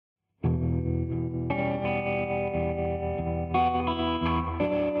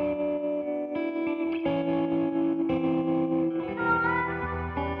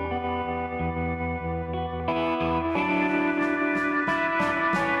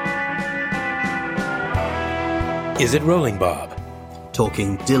Is It Rolling Bob?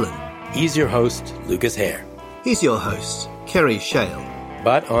 Talking Dylan. He's your host, Lucas Hare. He's your host, Kerry Shale.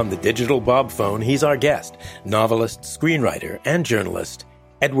 But on the digital Bob phone, he's our guest, novelist, screenwriter, and journalist,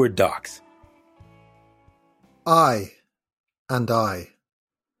 Edward Docks. I and I.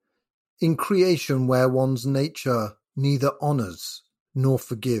 In creation where one's nature neither honours nor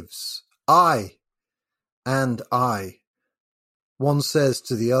forgives. I and I. One says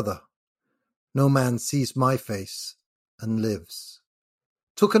to the other, no man sees my face and lives.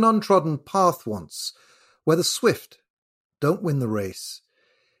 Took an untrodden path once, where the swift don't win the race.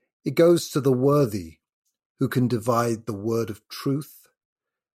 It goes to the worthy who can divide the word of truth.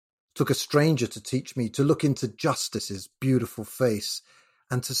 Took a stranger to teach me to look into justice's beautiful face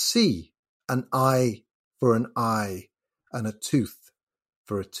and to see an eye for an eye and a tooth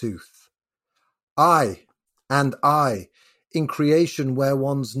for a tooth. I and I, in creation where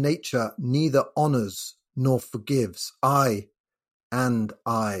one's nature neither honours nor forgives. I and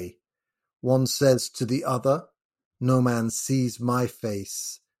I. One says to the other, no man sees my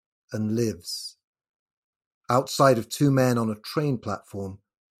face and lives. Outside of two men on a train platform,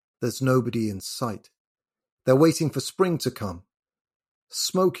 there's nobody in sight. They're waiting for spring to come,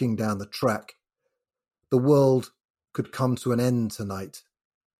 smoking down the track. The world could come to an end tonight,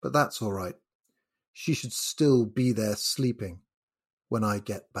 but that's all right. She should still be there sleeping when I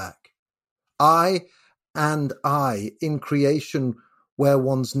get back. I and I, in creation where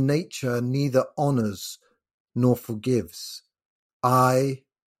one's nature neither honours nor forgives. I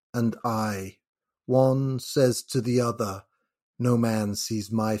and I. One says to the other, no man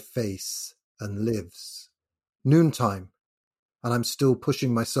sees my face and lives. Noontime, and I'm still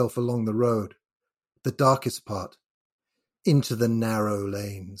pushing myself along the road, the darkest part, into the narrow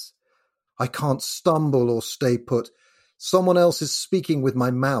lanes. I can't stumble or stay put. Someone else is speaking with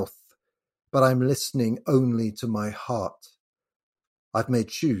my mouth, but I'm listening only to my heart. I've made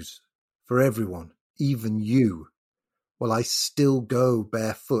shoes for everyone, even you. Well, I still go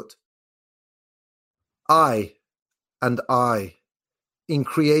barefoot. I and I, in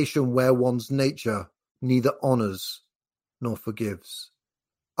creation where one's nature neither honours nor forgives.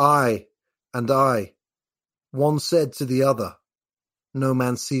 I and I. One said to the other, no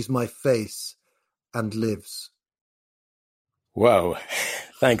man sees my face and lives. Whoa.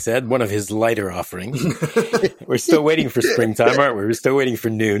 Thanks, Ed. One of his lighter offerings. We're still waiting for springtime, aren't we? We're still waiting for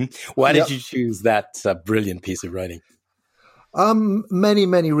noon. Why did you choose that brilliant piece of writing?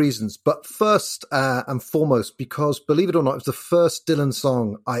 Many reasons. But first and foremost, because believe it or not, it was the first Dylan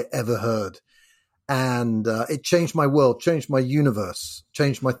song I ever heard. And it changed my world, changed my universe,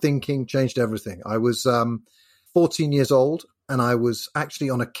 changed my thinking, changed everything. I was 14 years old. And I was actually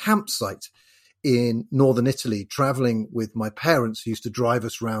on a campsite in northern Italy, traveling with my parents who used to drive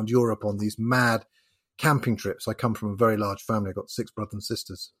us around Europe on these mad camping trips. I come from a very large family. I've got 6 brothers and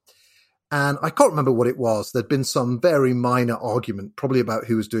sisters. And I can't remember what it was. There'd been some very minor argument, probably about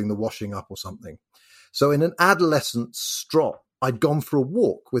who was doing the washing up or something. So in an adolescent strop, I'd gone for a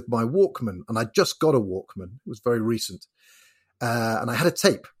walk with my Walkman, and I'd just got a Walkman. It was very recent. And I had a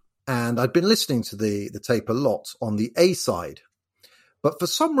tape. And I'd been listening to the tape a lot on the A side. But for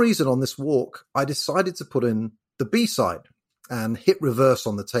some reason on this walk, I decided to put in the B side and hit reverse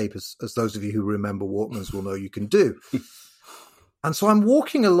on the tape, as those of you who remember Walkmans will know you can do. And so I'm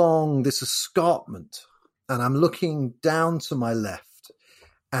walking along this escarpment and I'm looking down to my left.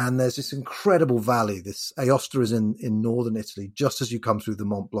 And there's this incredible valley. This Aosta is in northern Italy, just as you come through the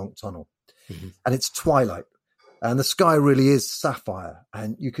Mont Blanc tunnel. Mm-hmm. And it's twilight. And the sky really is sapphire.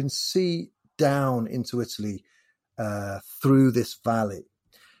 And you can see down into Italy through this valley.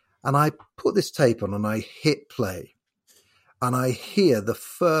 And I put this tape on and I hit play. And I hear the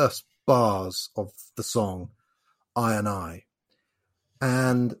first bars of the song, I and I.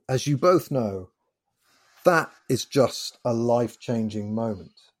 And as you both know, that is just a life-changing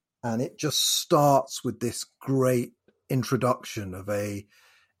moment. And it just starts with this great introduction of an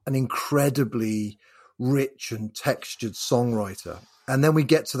incredibly rich and textured songwriter. And then we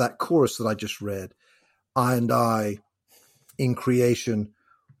get to that chorus that I just read, I and I, in creation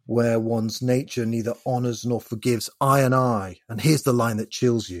where one's nature neither honours nor forgives, I and I. And here's the line that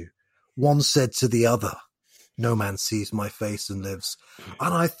chills you. One said to the other, no man sees my face and lives.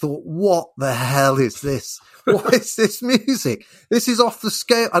 And I thought, what the hell is this? What is this music? This is off the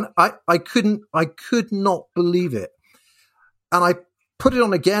scale. And I could not believe it. And I put it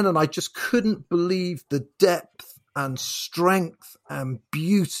on again and I just couldn't believe the depth and strength and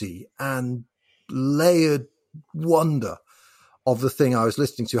beauty and layered wonder of the thing I was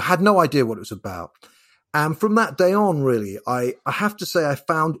listening to. I had no idea what it was about. And from that day on, really, I have to say I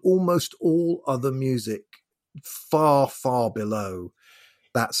found almost all other music far, far below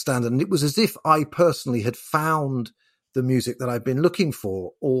that standard. And it was as if I personally had found the music that I've been looking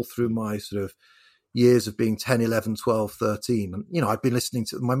for all through my sort of years of being 10, 11, 12, 13. And, you know, I've been listening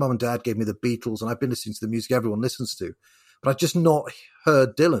to, my mum and dad gave me the Beatles, and I've been listening to the music everyone listens to, but I've just not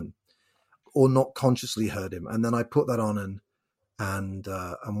heard Dylan or not consciously heard him. And then I put that on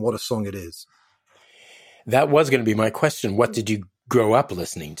and what a song it is. That was going to be my question. What did you grow up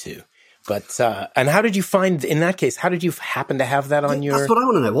listening to? But, and how did you find, in that case, how did you happen to have that on your... That's what I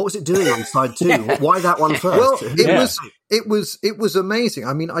want to know. What was it doing on side 2? Why that one first? Well, it was amazing.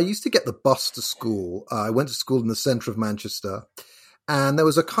 I mean, I used to get the bus to school. I went to school in the centre of Manchester, and there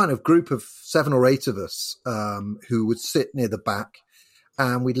was a kind of group of 7 or 8 of us who would sit near the back,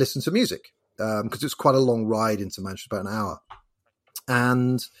 and we'd listen to music because it was quite a long ride into Manchester, about an hour.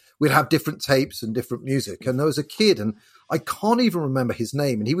 And we'd have different tapes and different music. And there was a kid, and I can't even remember his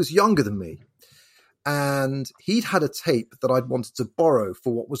name, and he was younger than me. And he'd had a tape that I'd wanted to borrow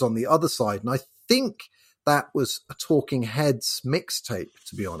for what was on the other side. And I think that was a Talking Heads mixtape,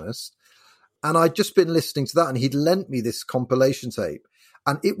 to be honest. And I'd just been listening to that, and he'd lent me this compilation tape,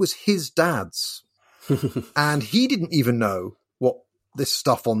 and it was his dad's. And he didn't even know what this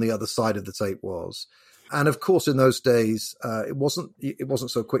stuff on the other side of the tape was. And of course, in those days, it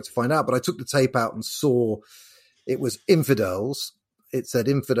wasn't so quick to find out. But I took the tape out and saw it was Infidels. It said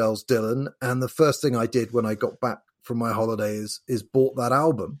Infidels Dylan. And the first thing I did when I got back from my holidays is bought that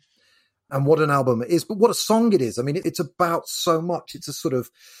album. And what an album it is, but what a song it is. I mean, it's about so much. It's a sort of,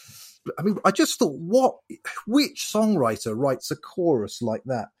 I mean, I just thought, which songwriter writes a chorus like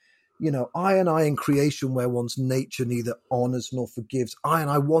that? You know, I in creation where one's nature neither honors nor forgives.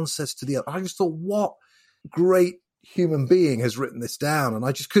 I one says to the other. I just thought, what great human being has written this down? And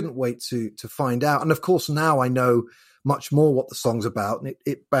I just couldn't wait to find out. And of course, now I know much more what the song's about. And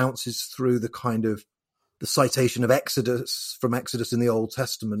it bounces through the kind of the citation of Exodus, from Exodus in the Old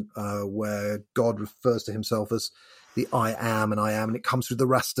Testament, where God refers to himself as the I am. And it comes through the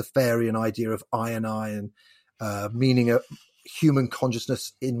Rastafarian idea of I, and meaning a human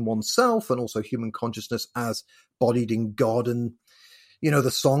consciousness in oneself, and also human consciousness as bodied in God. And, you know, the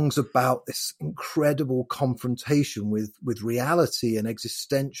song's about this incredible confrontation with reality and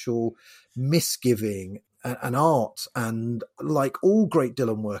existential misgiving and art. And like all great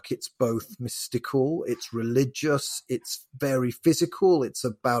Dylan work, it's both mystical, it's religious, it's very physical. It's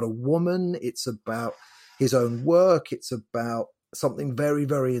about a woman. It's about his own work. It's about something very,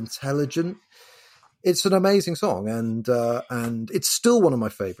 very intelligent. It's an amazing song, and it's still one of my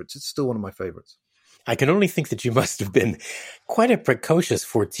favorites. I can only think that you must have been quite a precocious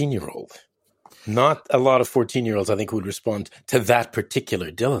 14-year-old. Not a lot of 14-year-olds, I think, would respond to that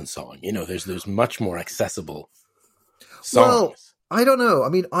particular Dylan song. You know, there's much more accessible songs. Well, I don't know. I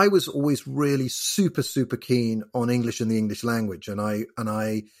mean, I was always really super, super keen on English and the English language. And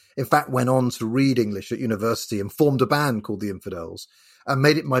I, in fact, went on to read English at university and formed a band called the Infidels, and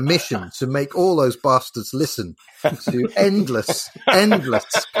made it my mission to make all those bastards listen to endless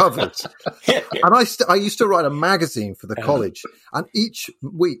covers. And I used to write a magazine for the college, and each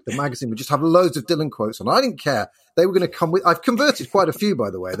week the magazine would just have loads of Dylan quotes, and I didn't care. They were going to come with. I've converted quite a few, by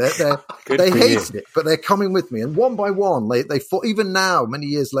the way. They hated it, but they're coming with me. And one by one, they fought. Even now, many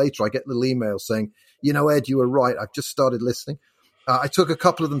years later, I get little emails saying, "You know, Ed, you were right. I've just started listening." I took a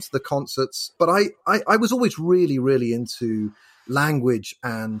couple of them to the concerts, but I was always really, really into language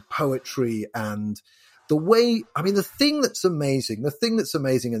and poetry and the way, I mean, the thing that's amazing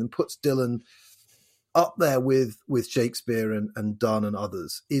and puts Dylan up there with Shakespeare and Donne and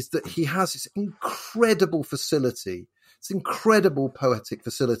others is that he has this incredible facility, this incredible poetic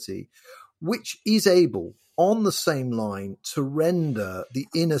facility, which is able on the same line to render the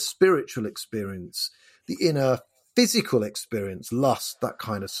inner spiritual experience, the inner physical experience, lust, that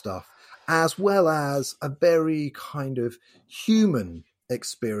kind of stuff, as well as a very kind of human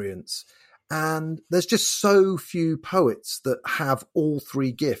experience. And there's just so few poets that have all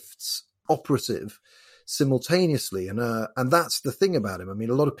three gifts operative simultaneously. And that's the thing about him. I mean,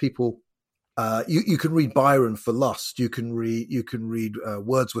 a lot of people, you can read Byron for lust. You can read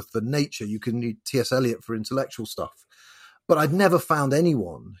Wordsworth for nature. You can read T.S. Eliot for intellectual stuff. But I'd never found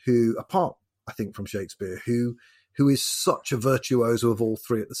anyone who, apart, I think, from Shakespeare, who is such a virtuoso of all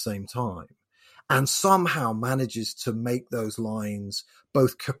three at the same time, and somehow manages to make those lines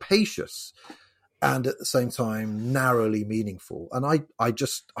both capacious and at the same time narrowly meaningful. And I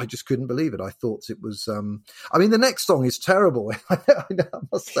just couldn't believe it. I thought it was. I mean, the next song is terrible. I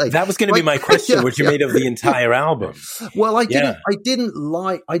must say that was going to be my question. Yeah, what you made of the entire album? Well, I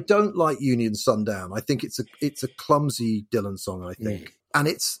don't like Union Sundown. I think it's a clumsy Dylan song. I think. And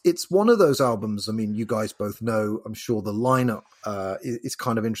it's one of those albums. I mean, you guys both know, I'm sure, the lineup is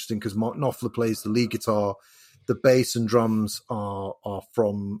kind of interesting because Mark Knopfler plays the lead guitar, the bass and drums are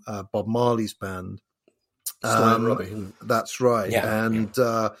from Bob Marley's band. Sly and Robbie. That's right, and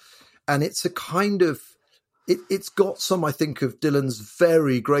it's a kind of it's got some, I think, of Dylan's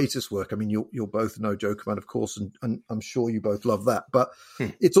very greatest work. I mean, you'll both know Jokerman, of course, and I'm sure you both love that. But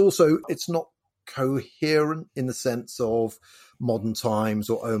it's not coherent in the sense of Modern Times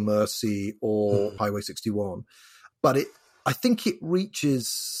or Oh Mercy or Highway 61, but I think it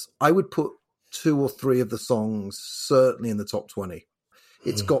reaches, I would put 2 or 3 of the songs certainly in the top 20.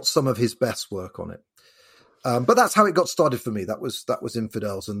 It's got some of his best work on it, but that's how it got started for me. That was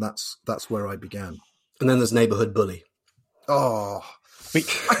Infidels, and that's where I began. And then there's Neighborhood Bully. Oh,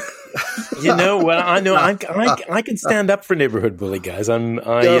 well, I know I can stand up for Neighborhood Bully, guys.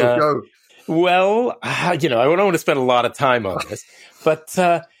 Go. Well, I don't want to spend a lot of time on this, but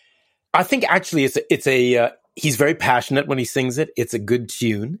I think actually he's very passionate when he sings it. It's a good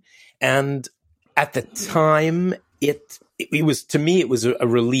tune, and at the time, it was, to me, it was a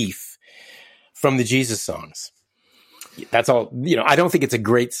relief from the Jesus songs. That's all. I don't think it's a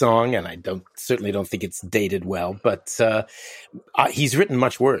great song, and I certainly don't think it's dated well. But he's written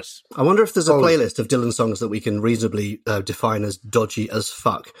much worse. I wonder if there's a playlist of Dylan songs that we can reasonably define as dodgy as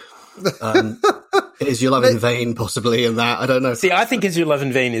fuck. Is Your Love in Vain possibly in that? I don't know. See, I think Is Your Love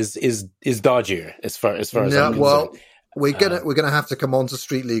in Vain is dodgier as far as I'm concerned. Well, we're gonna have to come on to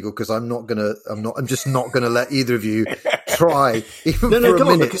Street Legal because I'm just not gonna let either of you try even for a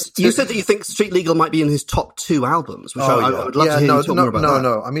minute. Because you said that you think Street Legal might be in his top 2 albums, which I would love to hear you talk more about that.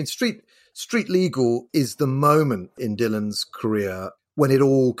 No. I mean, Street Legal is the moment in Dylan's career when it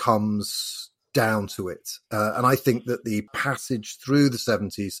all comes down to it, and I think that the passage through the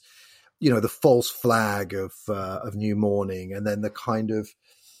 70s, the false flag of New Morning, and then the kind of,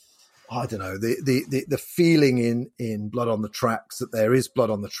 I don't know, the feeling in Blood on the Tracks that there is blood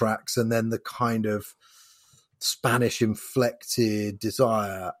on the tracks, and then the kind of Spanish inflected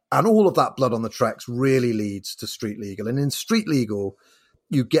desire, and all of that blood on the tracks really leads to Street Legal. And in Street Legal,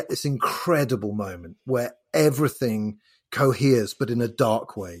 you get this incredible moment where everything coheres, but in a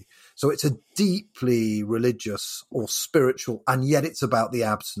dark way. So it's a deeply religious or spiritual, and yet it's about the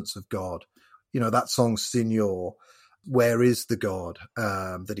absence of God. That song, Signor, where is the God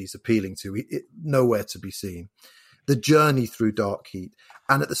that he's appealing to? Nowhere to be seen. The journey through Dark Heat.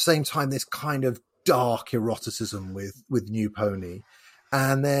 And at the same time, this kind of dark eroticism with New Pony.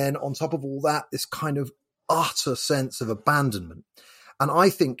 And then on top of all that, this kind of utter sense of abandonment. And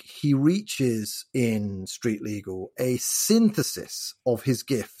I think he reaches in Street Legal a synthesis of his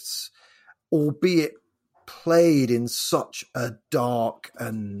gifts, albeit played in such a dark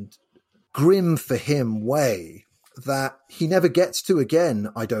and grim for him way that he never gets to again,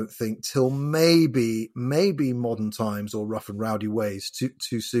 I don't think, till maybe Modern Times or Rough and Rowdy Ways,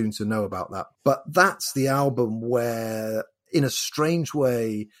 too soon to know about that. But that's the album where, in a strange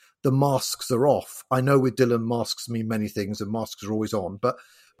way, the masks are off. I know with Dylan, masks mean many things and masks are always on. But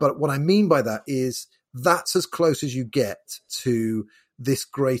what I mean by that is that's as close as you get to this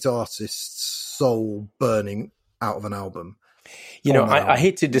great artist's soul burning out of an album. I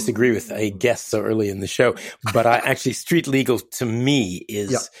hate to disagree with a guest so early in the show, but Street Legal to me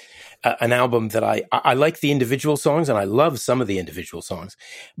is an album that I like the individual songs, and I love some of the individual songs,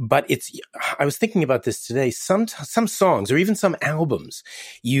 but I was thinking about this today. Some songs or even some albums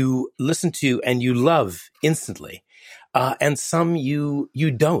you listen to and you love instantly. And some you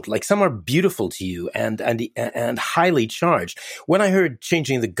don't. Like, some are beautiful to you and highly charged. When I heard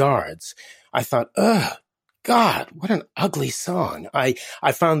Changing the Guards, I thought, ugh, God, what an ugly song. I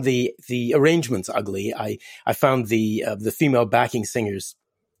found the arrangements ugly. I found the female backing singers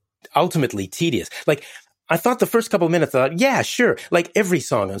ultimately tedious. Like, I thought the first couple of minutes, I thought, yeah, sure. Like every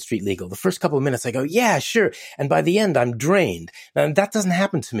song on Street Legal, the first couple of minutes I go, yeah, sure. And by the end, I'm drained. And that doesn't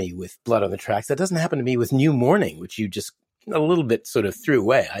happen to me with Blood on the Tracks. That doesn't happen to me with New Morning, which you just a little bit sort of threw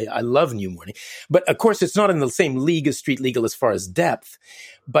away. I love New Morning. But of course, it's not in the same league as Street Legal as far as depth.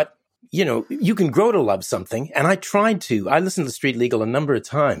 But you can grow to love something. And I listened to Street Legal a number of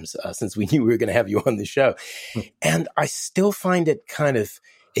times since we knew we were going to have you on the show. And I still find it kind of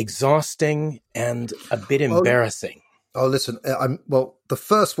exhausting and a bit embarrassing. Oh, listen, the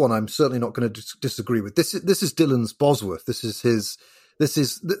first one I'm certainly not going to disagree with. This is Dylan's Bosworth. This is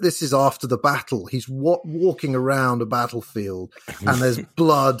This is after the battle. He's walking around a battlefield, and there's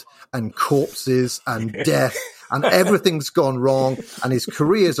blood and corpses and death, and everything's gone wrong, and his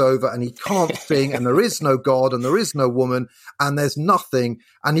career's over, and he can't sing, and there is no God, and there is no woman, and there's nothing,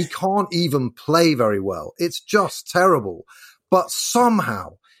 and he can't even play very well. It's just terrible. But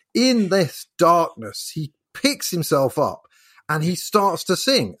somehow, in this darkness, he picks himself up, and he starts to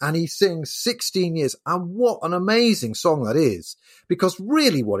sing, and he sings 16 years. And what an amazing song that is. Because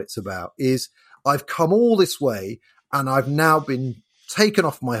really what it's about is, I've come all this way, and I've now been taken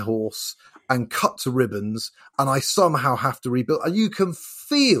off my horse and cut to ribbons, and I somehow have to rebuild. And you can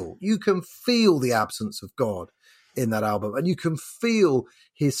feel the absence of God in that album, and you can feel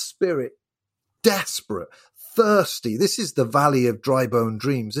his spirit desperate, thirsty. This is the valley of dry bone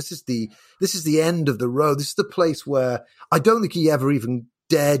dreams. This is the end of the road. This is the place where I don't think he ever even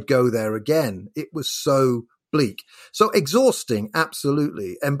dared go there again. It was so bleak. So exhausting,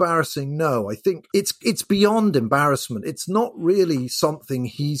 absolutely. Embarrassing, no. I think it's beyond embarrassment. It's not really something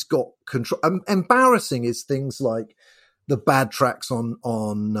he's got control. Embarrassing is things like the bad tracks on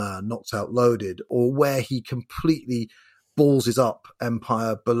Knocked Out Loaded, or where he completely ballses up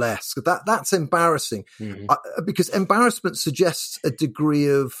Empire Burlesque. That's embarrassing, because embarrassment suggests a degree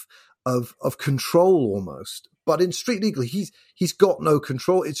of control almost. But in Street Legal, he's got no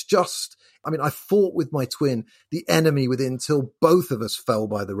control. It's just, I mean, I fought with my twin, the enemy within, till both of us fell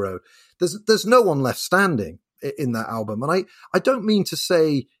by the road. There's no one left standing in that album. And I don't mean to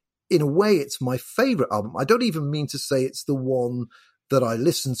say, in a way, it's my favorite album. I don't even mean to say it's the one that I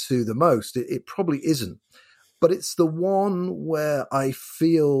listen to the most. It probably isn't. But it's the one where I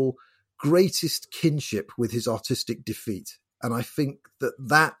feel greatest kinship with his artistic defeat. And I think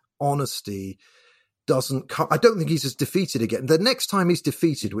that honesty doesn't come. I don't think he's as defeated again. The next time he's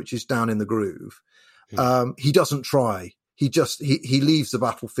defeated, which is Down in the Groove, he doesn't try. He leaves the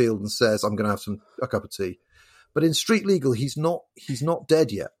battlefield and says, I'm going to have a cup of tea. But in Street Legal, he's not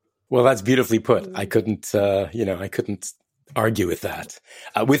dead yet. Well, that's beautifully put. I couldn't argue with that.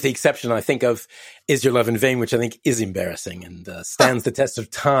 With the exception, I think, of Is Your Love in Vain, which I think is embarrassing and stands the test of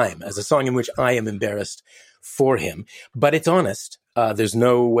time as a song in which I am embarrassed for him. But it's honest. There's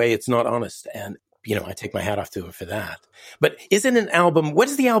no way it's not honest. And, I take my hat off to him for that. But isn't an album, what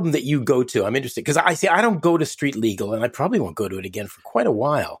is the album that you go to? I'm interested, because I don't go to Street Legal, and I probably won't go to it again for quite a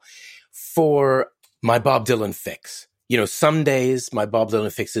while, for my Bob Dylan fix. Some days my Bob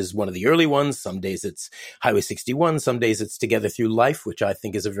Dylan fix is one of the early ones. Some days it's Highway 61. Some days it's Together Through Life, which I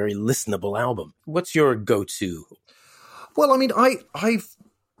think is a very listenable album. What's your go-to? Well, I mean, I've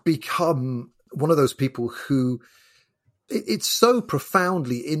become one of those people who it's so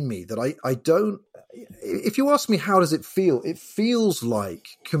profoundly in me that I don't, if you ask me, how does it feel? It feels like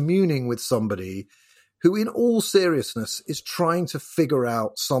communing with somebody who, in all seriousness, is trying to figure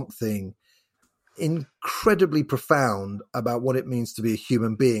out something incredibly profound about what it means to be a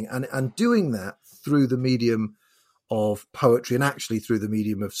human being, and doing that through the medium of poetry, and actually through the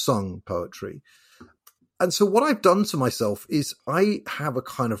medium of sung poetry. And so what I've done to myself is I have a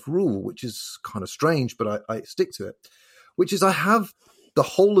kind of rule, which is kind of strange, but I stick to it, which is I have the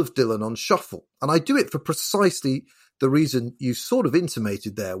whole of Dylan on shuffle. And I do it for precisely the reason you sort of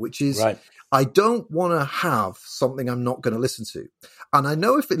intimated there, which is right. I don't want to have something I'm not going to listen to. And I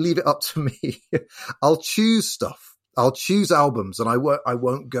know if it leave it up to me, I'll choose stuff. I'll choose albums, and I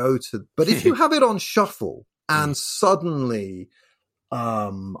won't go to. But if you have it on shuffle and suddenly, I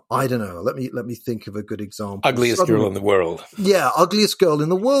don't know. Let me think of a good example. Ugliest Girl in the World. Yeah, Ugliest Girl in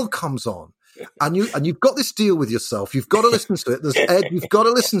the World comes on. And you've got this deal with yourself. You've got to listen to it. There's Ed. You've got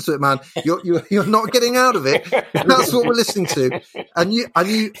to listen to it, man. You're not getting out of it. That's what we're listening to. And you have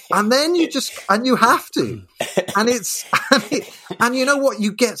to. And you know what?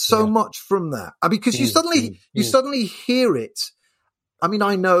 You get so much from that, because you suddenly hear it. I mean,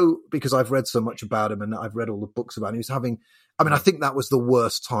 I know because I've read so much about him, and I've read all the books about him. He was having. I mean, I think that was the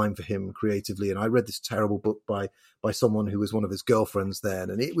worst time for him creatively. And I read this terrible book by someone who was one of his girlfriends then,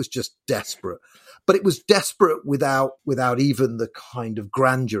 and it was just desperate. But it was desperate without even the kind of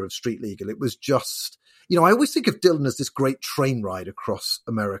grandeur of Street Legal. It was just, I always think of Dylan as this great train ride across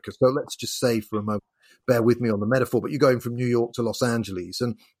America. So let's just say for a moment, bear with me on the metaphor, but you're going from New York to Los Angeles.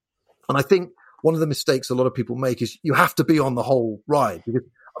 And I think one of the mistakes a lot of people make is you have to be on the whole ride, because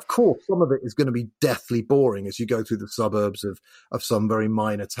of course, some of it is going to be deathly boring as you go through the suburbs of some very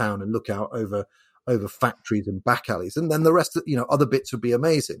minor town and look out over factories and back alleys. And then the rest of, other bits would be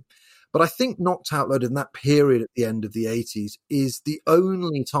amazing. But I think Knocked Out Loaded in that period at the end of the 80s is the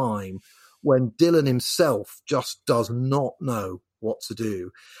only time when Dylan himself just does not know what to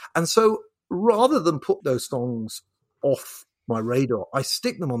do. And so rather than put those songs off my radar, I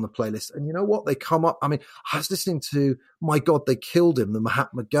stick them on the playlist. And you know what? They come up. I mean, I was listening to My God, They Killed Him, the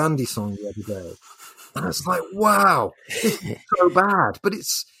Mahatma Gandhi song the other day. And I was like, wow, this is so bad. But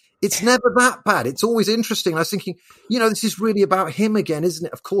it's never that bad. It's always interesting. I was thinking, this is really about him again, isn't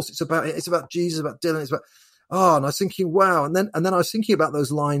it? Of course it's about Jesus, about Dylan, it's about, and I was thinking, wow. And then I was thinking about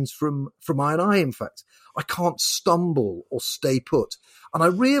those lines from I and I, in fact, I can't stumble or stay put. And I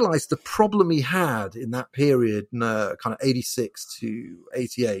realized the problem he had in that period, kind of 86 to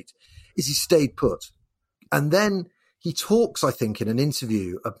 88, is he stayed put. And then he talks, I think, in an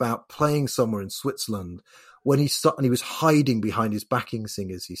interview about playing somewhere in Switzerland when he was hiding behind his backing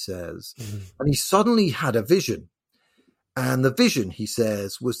singers, he says, and he suddenly had a vision. And the vision, he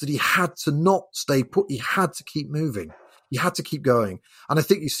says, was that he had to not stay put. He had to keep moving. He had to keep going. And I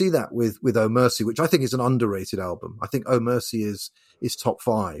think you see that with Oh Mercy, which I think is an underrated album. I think Oh Mercy is top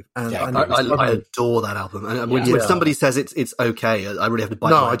 5. And I adore that album. And when somebody says it's okay, I really have to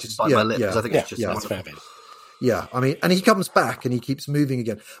bite my lip because I think it's just wonderful. Yeah, I mean, and he comes back and he keeps moving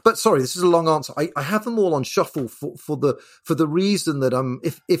again. But sorry, this is a long answer. I have them all on shuffle for the reason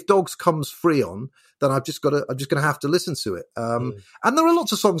that if Dogs comes free on, then I'm just gonna have to listen to it. And there are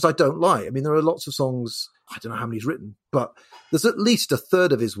lots of songs I don't like. I mean, there are lots of songs, I don't know how many he's written, but there's at least a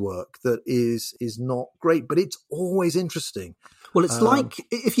third of his work that is not great, but it's always interesting. Well, it's like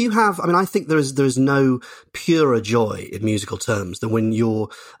if you have, I mean, I think there is no purer joy in musical terms than when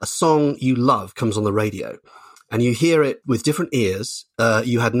a song you love comes on the radio. And you hear it with different ears.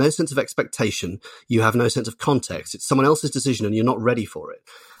 You had no sense of expectation. You have no sense of context. It's someone else's decision and you're not ready for it.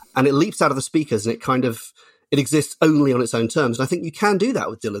 And it leaps out of the speakers and it exists only on its own terms. And I think you can do that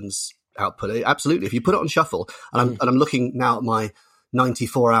with Dylan's output. Absolutely. If you put it on shuffle, and I'm looking now at my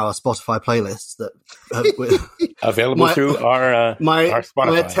 94-hour Spotify playlists that available through our Spotify.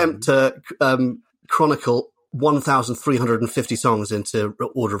 My attempt to chronicle 1,350 songs into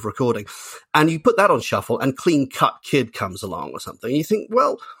order of recording. And you put that on shuffle and Clean Cut Kid comes along or something. And you think,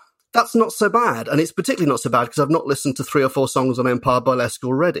 well, that's not so bad. And it's particularly not so bad because I've not listened to 3 or 4 songs on Empire Burlesque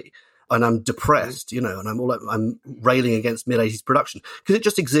already. And I'm depressed, and I'm railing against mid-80s production because it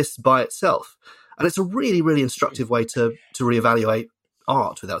just exists by itself. And it's a really, really instructive way to reevaluate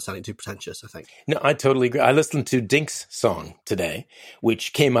art without sounding too pretentious, I think. No, I totally agree. I listened to Dink's song today,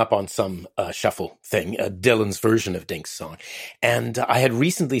 which came up on some shuffle thing, Dylan's version of Dink's song. And I had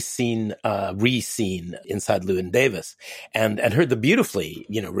recently seen Inside Llewyn Davis and heard the beautifully,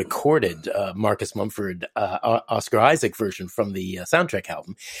 recorded Marcus Mumford, Oscar Isaac version from the soundtrack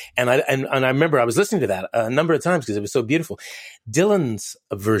album. And I remember I was listening to that a number of times because it was so beautiful. Dylan's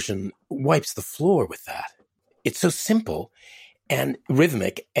version wipes the floor with that. It's so simple and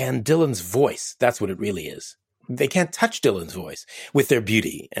rhythmic, and Dylan's voice, that's what it really is. They can't touch Dylan's voice with their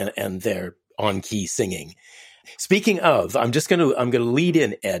beauty and their on-key singing. Speaking of, I'm going to lead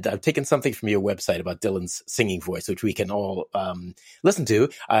in, Ed. I've taken something from your website about Dylan's singing voice, which we can all listen to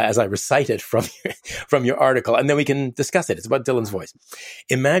as I recite it from your article, and then we can discuss it. It's about Dylan's voice.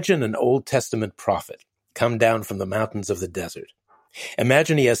 Imagine an Old Testament prophet come down from the mountains of the desert.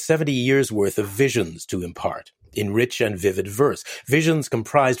 Imagine he has 70 years' worth of visions to impart in rich and vivid verse, visions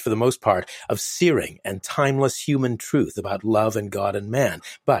comprised for the most part of searing and timeless human truth about love and God and man.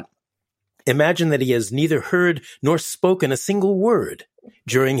 But imagine that he has neither heard nor spoken a single word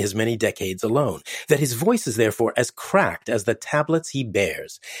during his many decades alone, that his voice is therefore as cracked as the tablets he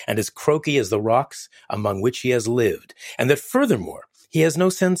bears, and as croaky as the rocks among which he has lived, and that furthermore he has no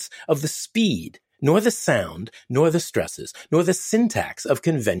sense of the speed, nor the sound, nor the stresses, nor the syntax of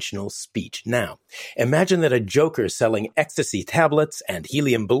conventional speech. Now, imagine that a joker selling ecstasy tablets and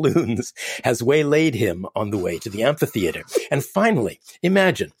helium balloons has waylaid him on the way to the amphitheater. And finally,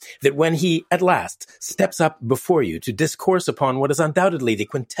 imagine that when he at last steps up before you to discourse upon what is undoubtedly the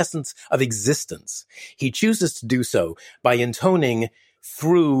quintessence of existence, he chooses to do so by intoning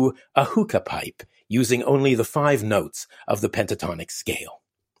through a hookah pipe, using only the 5 notes of the pentatonic scale.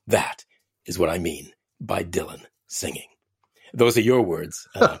 That is what I mean by Dylan singing. Those are your words.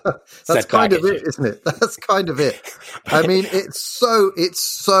 That's kind of it, isn't it? That's kind of it. I mean, it's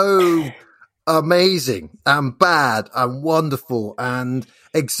so amazing and bad and wonderful and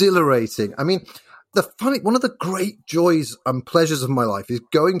exhilarating. I mean, one of the great joys and pleasures of my life is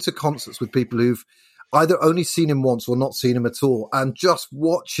going to concerts with people who've either only seen him once or not seen him at all, and just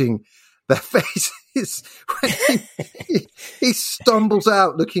watching their faces is when he stumbles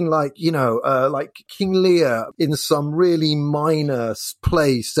out looking like, like King Lear in some really minor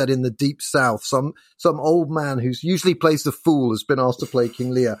play set in the deep south. Some old man who's usually plays the fool has been asked to play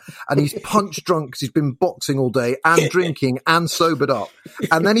King Lear, and he's punch drunk because he's been boxing all day and drinking and sobered up.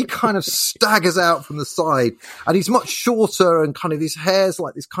 And then he kind of staggers out from the side, and he's much shorter, and kind of his hair's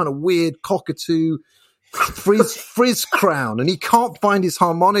like this kind of weird cockatoo frizz crown, and he can't find his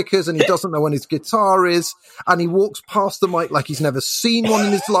harmonicas, and he doesn't know when his guitar is, and he walks past the mic like he's never seen one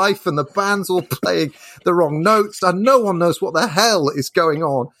in his life, and the band's all playing the wrong notes, and no one knows what the hell is going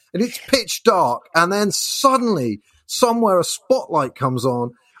on, and it's pitch dark, and then suddenly somewhere a spotlight comes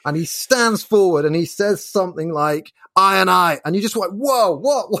on, and he stands forward and he says something like I, and you're just like, whoa,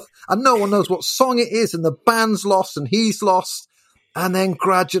 what? And no one knows what song it is, and the band's lost and he's lost. And then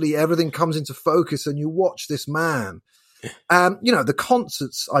gradually everything comes into focus, and you watch this man. The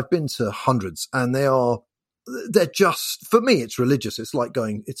concerts, I've been to hundreds, and they're just, for me, it's religious. It's like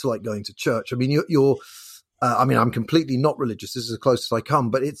going to church. I mean, I'm completely not religious. This is as close as I come,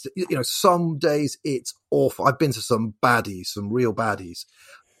 but it's, some days it's awful. I've been to some baddies, some real baddies,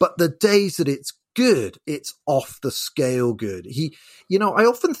 but the days that it's good, it's off the scale good. I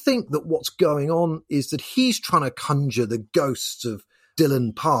often think that what's going on is that he's trying to conjure the ghosts of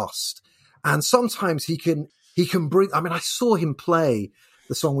Dylan past. And sometimes he can bring, I saw him play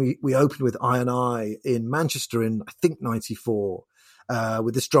the song we opened with, I in Manchester in, I think, 94,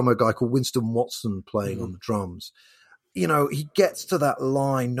 with this drummer guy called Winston Watson playing on the drums. He gets to that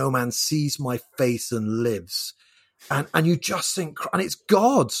line, no man sees my face and lives. And you just think, and it's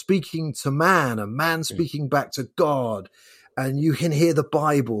God speaking to man, and man speaking back to God. And you can hear the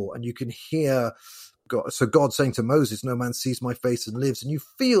Bible, and you can hear God. So God saying to Moses, no man sees my face and lives. And you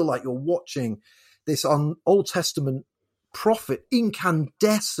feel like you're watching this Old Testament prophet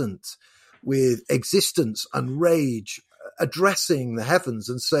incandescent with existence and rage, addressing the heavens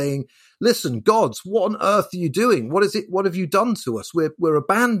and saying, listen, gods, what on earth are you doing? What is it? What have you done to us? We're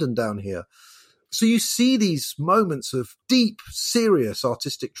abandoned down here. So you see these moments of deep, serious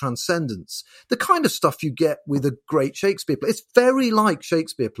artistic transcendence, the kind of stuff you get with a great Shakespeare play. It's very like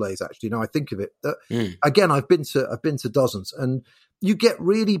Shakespeare plays, actually. Now I think of it. Again, I've been to dozens, and you get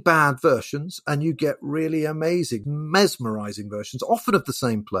really bad versions, and you get really amazing, mesmerizing versions, often of the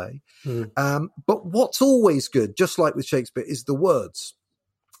same play. But what's always good, just like with Shakespeare, is the words.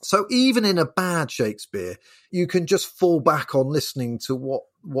 So even in a bad Shakespeare, you can just fall back on listening to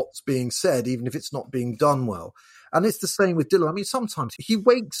what's being said, even if it's not being done well. And it's the same with Dylan. I mean, sometimes he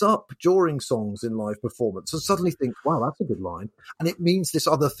wakes up during songs in live performance and suddenly thinks, wow, that's a good line. And it means this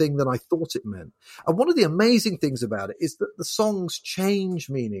other thing than I thought it meant. And one of the amazing things about it is that the songs change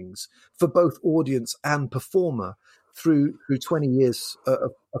meanings for both audience and performer through 20 years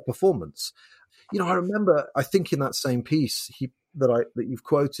of performance. I remember, I think in that same piece, that you've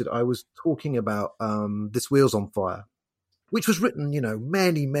quoted, I was talking about This Wheel's on Fire, which was written,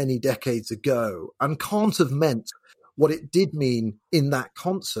 many, many decades ago, and can't have meant what it did mean in that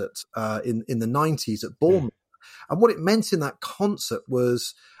concert in the 90s at Bournemouth. And what it meant in that concert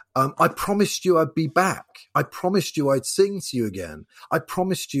was, I promised you I'd be back. I promised you I'd sing to you again. I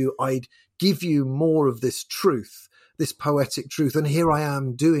promised you I'd give you more of this truth, this poetic truth, and here I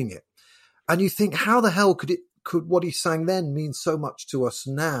am doing it. And you think, how the hell could what he sang then mean so much to us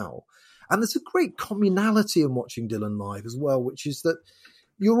now? And there's a great communality in watching Dylan live as well, which is that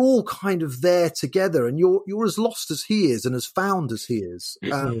you're all kind of there together, and you're as lost as he is and as found as he is.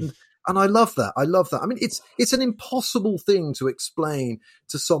 And I love that. I love that. I mean, it's an impossible thing to explain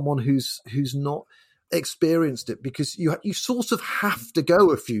to someone who's not experienced it, because you sort of have to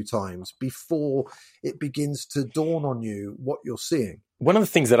go a few times before it begins to dawn on you what you're seeing. One of the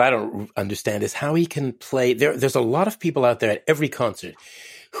things that I don't understand is how he can play. There's a lot of people out there at every concert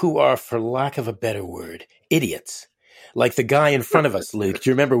who are, for lack of a better word, idiots. Like the guy in front of us, Luke. Do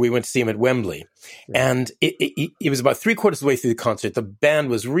you remember we went to see him at Wembley? Yeah. And it was about 3/4 of the way through the concert. The band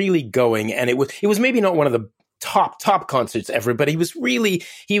was really going, and it was maybe not one of the top concerts ever, but he was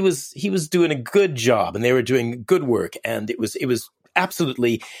doing a good job, and they were doing good work, and it was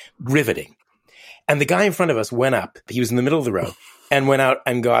absolutely riveting. And the guy in front of us went up. He was in the middle of the row. And went out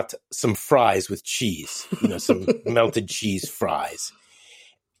and got some fries with cheese, some melted cheese fries.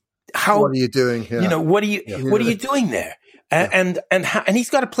 What are you doing here? What are you doing there? And he's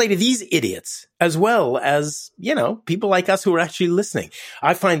got to play to these idiots as well as, people like us who are actually listening.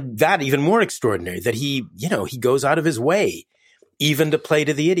 I find that even more extraordinary, that he goes out of his way even to play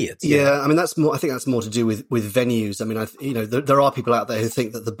to the idiots. Yeah, I mean, that's more. I think that's more to do with venues. I mean, there are people out there who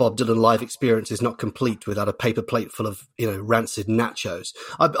think that the Bob Dylan live experience is not complete without a paper plate full of rancid nachos.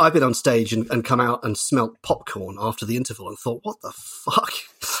 I've been on stage and come out and smelt popcorn after the interval and thought, what the fuck,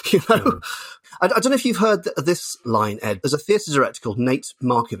 I don't know if you've heard this line, Ed. There's a theatre director called Nate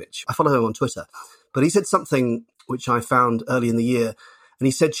Markovich. I follow him on Twitter, but he said something which I found early in the year, and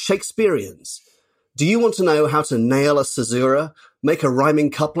he said, Shakespeareans, do you want to know how to nail a caesura, make a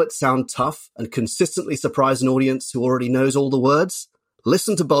rhyming couplet sound tough, and consistently surprise an audience who already knows all the words?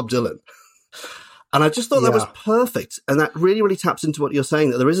 Listen to Bob Dylan. And I just thought that was perfect. And that really, really taps into what you're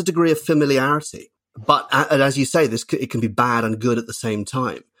saying, that there is a degree of familiarity. But as you say, it can be bad and good at the same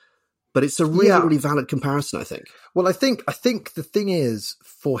time. But it's a really, really valid comparison, I think. Well, I think the thing is,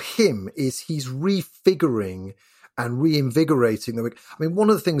 for him, is he's refiguring and reinvigorating the. I mean, one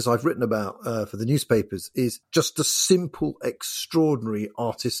of the things I've written about for the newspapers is just the simple, extraordinary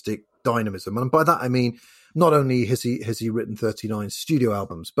artistic dynamism, and by that I mean not only has he written 39 studio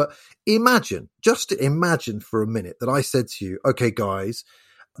albums, but just imagine for a minute that I said to you, okay, guys,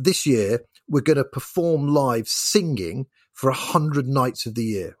 this year we're going to perform live singing for 100 nights of the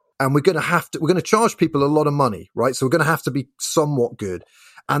year, and we're going to charge people a lot of money, right? So we're going to have to be somewhat good.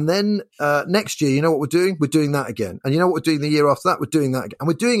 And then next year, you know what we're doing? We're doing that again. And you know what we're doing the year after that? We're doing that again. And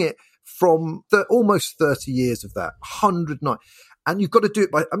we're doing it from almost 30 years of that, 100 nights. And you've got to do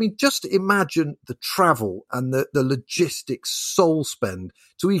it just imagine the travel and the logistics, soul spend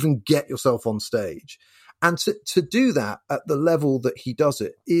to even get yourself on stage. And to do that at the level that he does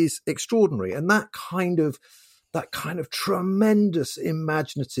it is extraordinary. And that kind of tremendous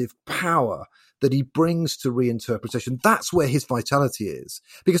imaginative power that he brings to reinterpretation, that's where his vitality is.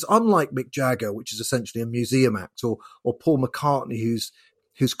 Because unlike Mick Jagger, which is essentially a museum act, or Paul McCartney,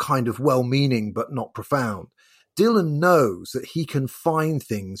 who's kind of well-meaning but not profound, Dylan knows that he can find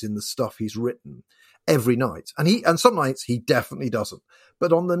things in the stuff he's written every night. And some nights he definitely doesn't.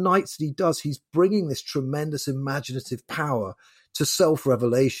 But on the nights that he does, he's bringing this tremendous imaginative power to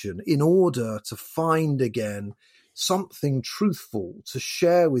self-revelation in order to find again something truthful to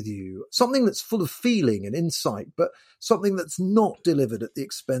share with you, something that's full of feeling and insight, but something that's not delivered at the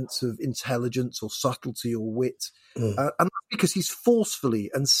expense of intelligence or subtlety or wit. And that's because he's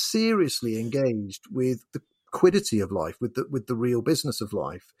forcefully and seriously engaged with the quiddity of life, with the real business of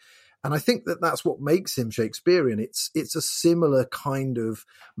life. And I think that that's what makes him Shakespearean. It's a similar kind of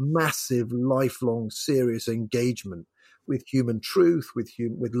massive, lifelong, serious engagement with human truth, with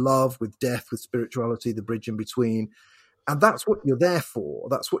love, with death, with spirituality, the bridge in between. And that's what you're there for.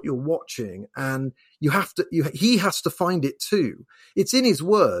 That's what you're watching. And he has to find it too. It's in his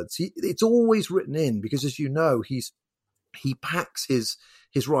words. It's always written in, because as you know, he packs his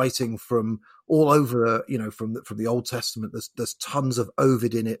writing from all over, from the Old Testament. There's tons of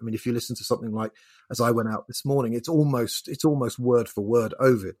Ovid in it. I mean, if you listen to something like As I Went Out This Morning, it's almost word for word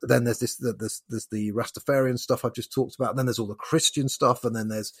Ovid. But then there's the Rastafarian stuff I've just talked about. And then there's all the Christian stuff. And then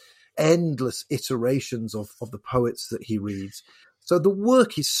there's endless iterations of the poets that he reads. So the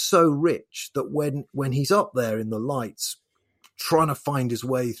work is so rich that when he's up there in the lights, trying to find his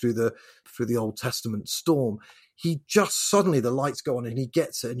way through the Old Testament storm, he just suddenly the lights go on and he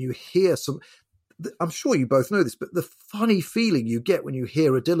gets it, and you hear I'm sure you both know this, but the funny feeling you get when you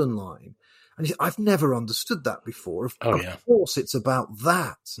hear a Dylan line, and I've never understood that before. Of course, it's about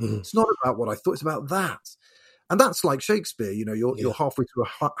that. It's not about what I thought. It's about that, and that's like Shakespeare. You're halfway through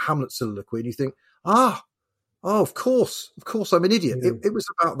a Hamlet soliloquy, and you think, of course, I'm an idiot. It was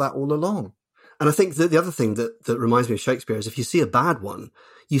about that all along. And I think that the other thing that reminds me of Shakespeare is if you see a bad one,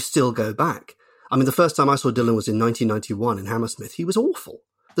 you still go back. I mean, the first time I saw Dylan was in 1991 in Hammersmith. He was awful.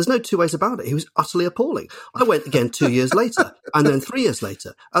 There's no two ways about it. He was utterly appalling. I went again 2 years later, and then 3 years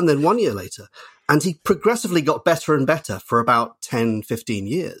later, and then 1 year later. And he progressively got better and better for about 10, 15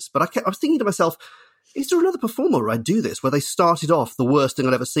 years. But I was thinking to myself, is there another performer where I'd do this, where they started off the worst thing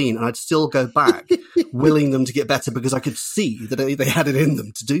I'd ever seen, and I'd still go back, willing them to get better because I could see that they had it in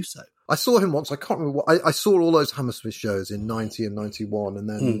them to do so? I saw him once. I can't remember I saw all those Hammersmith shows in 90 and 91, and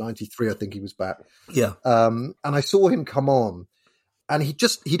then in 93, I think he was back. Yeah. And I saw him come on, and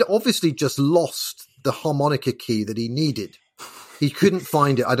he'd obviously just lost the harmonica key that he needed. He couldn't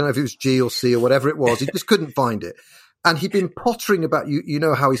find it. I don't know if it was G or C or whatever it was. He just couldn't find it. And he'd been pottering about, you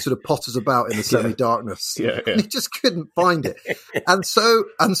know how he sort of potters about in the semi-darkness. Yeah. And he just couldn't find it. And so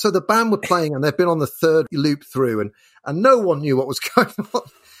the band were playing, and they'd been on the third loop through, and no one knew what was going on.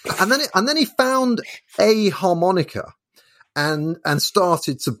 And then he found a harmonica and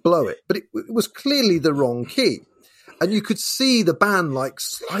started to blow it. But it was clearly the wrong key. And you could see the band like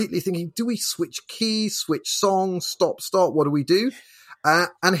slightly thinking, do we switch keys, switch songs, stop, start? What do we do?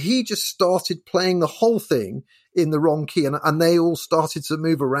 And he just started playing the whole thing in the wrong key, and they all started to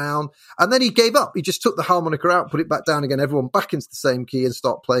move around. And then he gave up. He just took the harmonica out, put it back down again, everyone back into the same key, and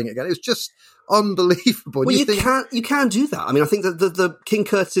start playing it again. It was just unbelievable. Well, you can do that. I mean, I think that the King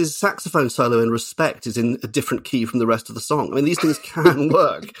Curtis saxophone solo in Respect is in a different key from the rest of the song. I mean, these things can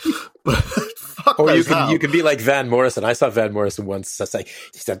work. But fuck Or knows you can be like Van Morrison. I saw Van Morrison once say,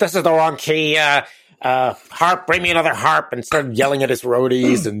 he said, "This is the wrong key. Harp, bring me another harp," and started yelling at his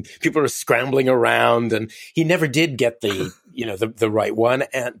roadies, and people were scrambling around, and he never did get the right one.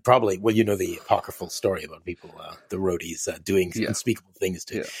 And probably, well, you know, the apocryphal story about people, the roadies doing unspeakable things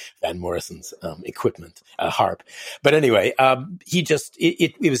to Van Morrison's equipment, harp. But anyway,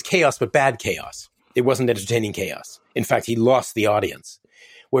 it was chaos, but bad chaos. It wasn't entertaining chaos. In fact, he lost the audience.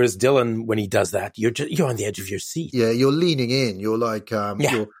 Whereas Dylan, when he does that, you're on the edge of your seat. Yeah, you're leaning in. You're like,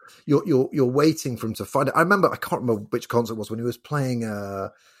 you're waiting for him to find it. I can't remember which concert it was when he was playing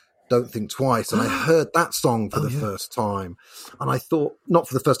Don't Think Twice, and I heard that song for the first time, and I thought, not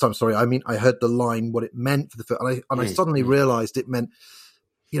for the first time, sorry, I mean, I heard the line, what it meant for the first, and I suddenly realized it meant,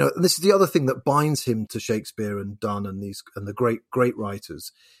 you know, and this is the other thing that binds him to Shakespeare and Donne and the great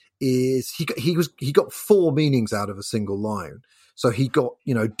writers, is he got four meanings out of a single line. So he got,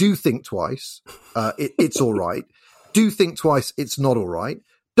 you know, do think twice, it's all right. Do think twice, it's not all right.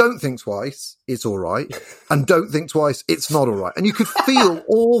 Don't think twice, it's all right. And don't think twice, it's not all right. And you could feel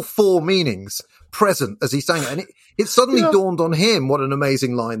all four meanings present as he sang it. And it suddenly dawned on him what an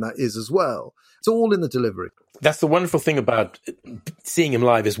amazing line that is as well. It's all in the delivery. That's the wonderful thing about seeing him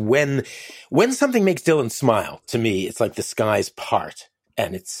live, is when something makes Dylan smile, to me, it's like the skies part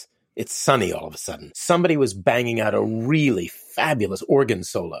and it's sunny all of a sudden. Somebody was banging out a really fabulous organ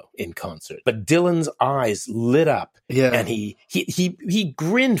solo in concert, but Dylan's eyes lit up, and he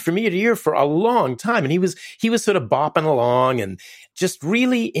grinned from ear to ear for a long time, and he was sort of bopping along and just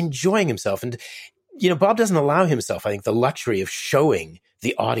really enjoying himself. And you know, Bob doesn't allow himself, I think, the luxury of showing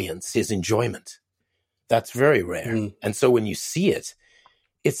the audience his enjoyment. That's very rare. And so when you see it,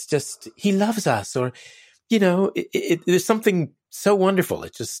 it's just, he loves us, or you know, there's something so wonderful.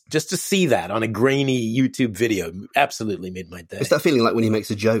 It's just to see that on a grainy YouTube video absolutely made my day. It's that feeling like when he makes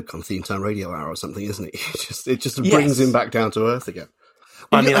a joke on Theme Time Radio Hour or something, isn't it? It just brings him back down to earth again.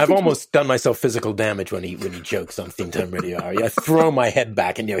 I mean, I've almost done myself physical damage when he jokes on Theme Time Radio Hour. I throw my head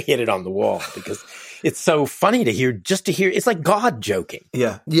back and hit it on the wall because it's so funny to hear. It's like God joking.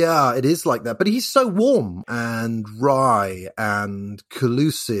 Yeah, it is like that. But he's so warm and wry and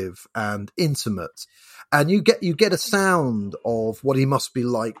collusive and intimate. And you get a sound of what he must be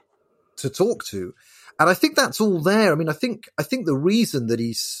like to talk to. And I think that's all there. I mean, I think the reason that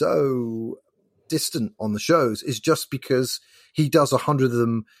he's so distant on the shows is just because he does 100 of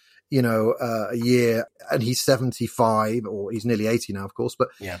them, you know, a year, and he's 75, or he's nearly 80 now, of course. But,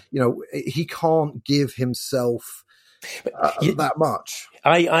 you know, he can't give himself that much.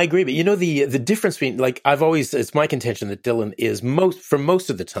 I agree, but you know, the difference between, like, it's my contention that Dylan is for most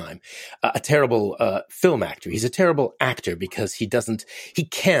of the time a terrible film actor. He's a terrible actor because he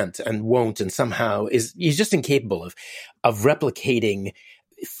can't and won't, and somehow he's just incapable of replicating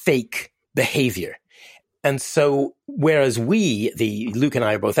fake behavior. And so, whereas Luke and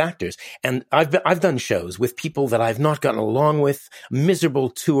I are both actors, and I've done shows with people that I've not gotten along with, miserable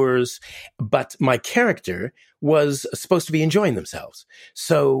tours, but my character was supposed to be enjoying themselves.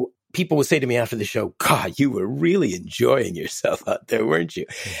 So people would say to me after the show, "God, you were really enjoying yourself out there, weren't you?"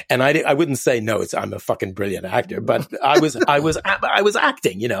 And I wouldn't say, "No, I'm a fucking brilliant actor," but I was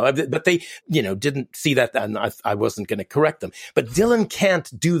acting, you know. But they, you know, didn't see that, and I wasn't going to correct them. But Dylan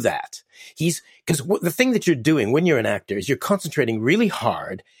can't do that. Because the thing that you're doing when you're an actor is you're concentrating really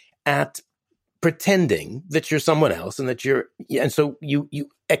hard at pretending that you're someone else, and so your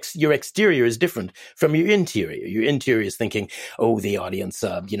exterior is different from your interior. Your interior is thinking, "Oh, the audience,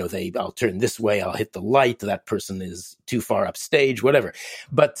 I'll turn this way, I'll hit the light, that person is too far upstage," whatever.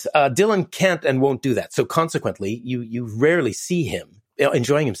 But Dylan can't and won't do that. So consequently, you rarely see him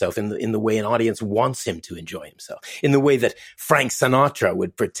enjoying himself in the way an audience wants him to enjoy himself, in the way that Frank Sinatra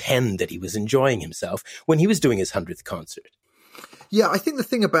would pretend that he was enjoying himself when he was doing his 100th concert. Yeah, I think the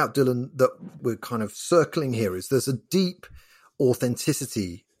thing about Dylan that we're kind of circling here is there's a deep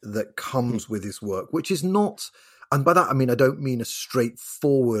authenticity that comes with his work, which is not, and by that I mean I don't mean a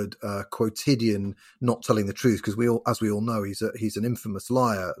straightforward quotidian not telling the truth, because as we all know, he's an infamous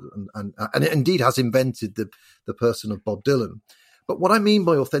liar and indeed has invented the person of Bob Dylan. But what I mean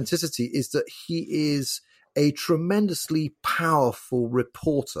by authenticity is that he is a tremendously powerful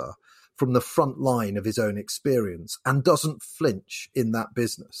reporter from the front line of his own experience and doesn't flinch in that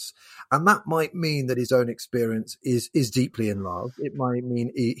business. And that might mean that his own experience is deeply in love. It might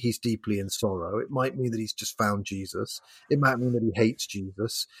mean he's deeply in sorrow. It might mean that he's just found Jesus. It might mean that he hates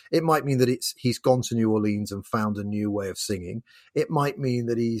Jesus. It might mean that he's gone to New Orleans and found a new way of singing. It might mean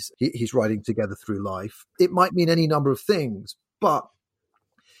that he's riding together through life. It might mean any number of things, but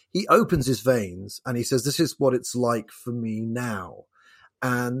he opens his veins and he says, this is what it's like for me now.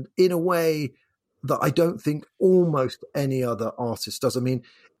 And in a way that I don't think almost any other artist does. I mean,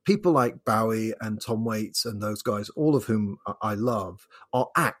 people like Bowie and Tom Waits and those guys, all of whom I love, are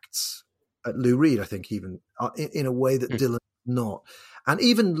acts. Lou Reed, I think, even in a way that Dylan not. And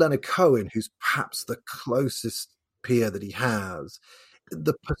even Leonard Cohen, who's perhaps the closest peer that he has,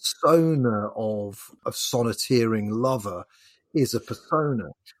 the persona of sonneteering lover is a persona.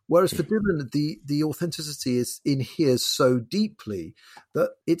 Whereas for Dylan, the authenticity is in here so deeply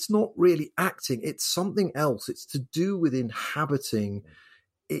that it's not really acting. It's something else. It's to do with inhabiting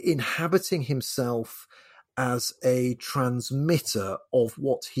himself as a transmitter of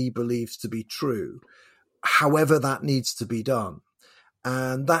what he believes to be true, however that needs to be done.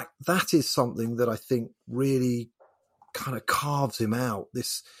 And that is something that I think really kind of carves him out,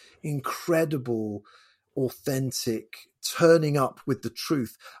 this incredible, authentic turning up with the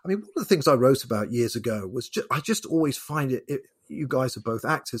truth. I mean, one of the things I wrote about years ago was I just always find it, you guys are both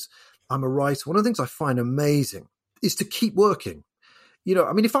actors, I'm a writer. One of the things I find amazing is to keep working. You know,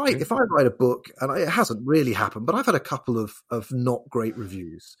 I mean, if I write a book, and it hasn't really happened, but I've had a couple of not great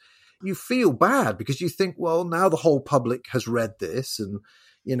reviews, you feel bad because you think, well, now the whole public has read this, and,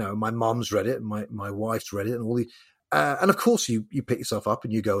 you know, my mum's read it and my wife's read it, and all the, and of course you pick yourself up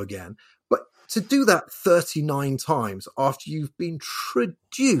and you go again. But to do that 39 times after you've been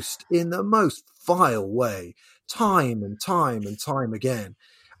traduced in the most vile way, time and time and time again,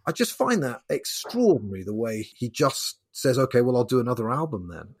 I just find that extraordinary, the way he just says, okay, well, I'll do another album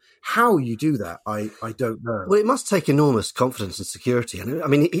then. How you do that, I don't know. Well, it must take enormous confidence and security. And I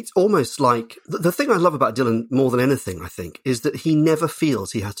mean, it's almost like the thing I love about Dylan more than anything, I think, is that he never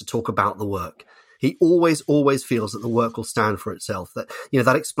feels he has to talk about the work. He always feels that the work will stand for itself. That, you know,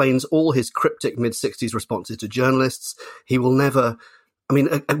 that explains all his cryptic mid-60s responses to journalists. He will never, I mean,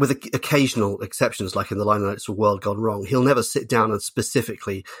 with occasional exceptions, like in the liner notes of World Gone Wrong, he'll never sit down and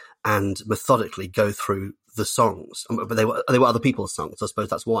specifically and methodically go through the songs. But they were other people's songs. I suppose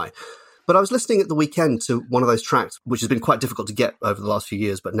that's why. But I was listening at the weekend to one of those tracks, which has been quite difficult to get over the last few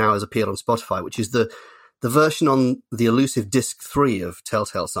years, but now has appeared on Spotify, which is the version on the elusive disc 3 of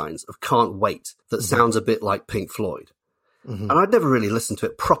Telltale Signs of Can't Wait that sounds a bit like Pink Floyd. And I'd never really listened to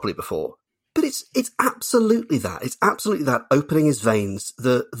it properly before. But it's absolutely that. It's absolutely that, opening his veins.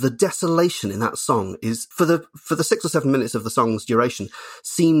 The desolation in that song is, for the 6 or 7 minutes of the song's duration,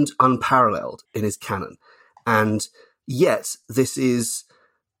 seemed unparalleled in his canon. And yet this is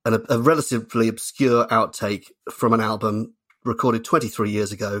a relatively obscure outtake from an album recorded 23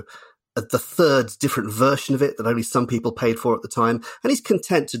 years ago, the third different version of it that only some people paid for at the time. And he's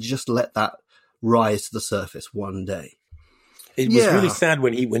content to just let that rise to the surface one day. It was really sad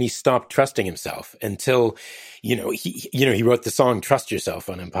when he stopped trusting himself until, he wrote the song "Trust Yourself"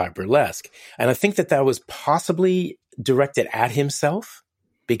 on Empire Burlesque, and I think that was possibly directed at himself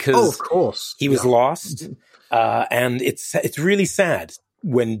because, of course, he was lost, and it's really sad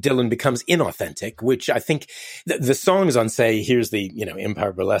when Dylan becomes inauthentic, which I think the songs on, say, here's the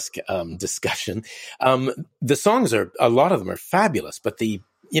Empire Burlesque discussion. The songs a lot of them are fabulous, but he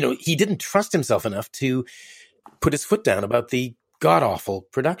didn't trust himself enough to put his foot down about the god-awful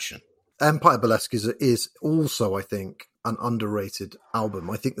production. Empire Burlesque is also, I think, an underrated album.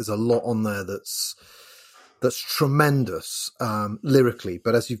 I think there's a lot on there that's tremendous lyrically.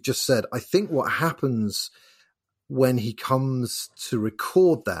 But as you've just said, I think what happens when he comes to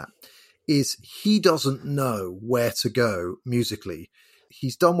record that is he doesn't know where to go musically.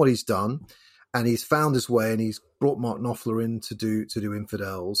 He's done what he's done, and he's found his way, and he's brought Mark Knopfler in to do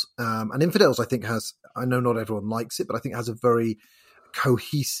Infidels. And Infidels, I think, I know not everyone likes it, but I think it has a very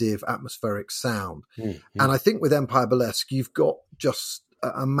cohesive, atmospheric sound. Mm-hmm. And I think with Empire Burlesque, you've got just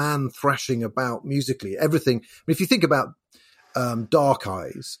a man thrashing about musically. Everything. I mean, if you think about Dark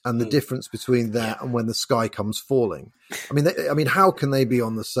Eyes and the difference between that and When the Sky Comes Falling, I mean, how can they be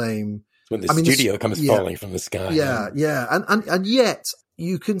on the same? When the studio comes falling from the sky. Yeah. And yet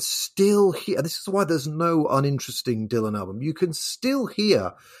you can still hear, this is why there's no uninteresting Dylan album. You can still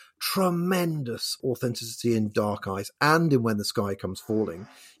hear tremendous authenticity in Dark Eyes and in When the Sky Comes Falling.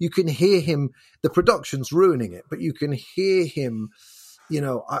 You can hear him, the production's ruining it, but you can hear him,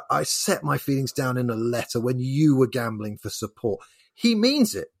 I set my feelings down in a letter when you were gambling for support. he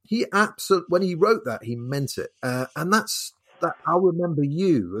means it. He absolutely, when he wrote that, he meant it. And that's that. I'll Remember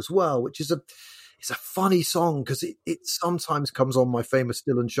You as well, which is it's a funny song because it sometimes comes on my famous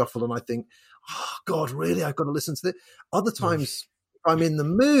Dylan Shuffle, and I think, oh God, really? I've got to listen to this. Other times, if I'm in the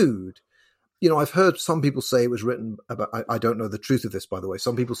mood. I've heard some people say it was written about, I don't know the truth of this, by the way.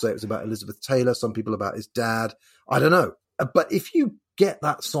 Some people say it was about Elizabeth Taylor, some people about his dad. I don't know. But if you get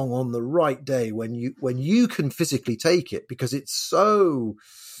that song on the right day, when you can physically take it, because it's so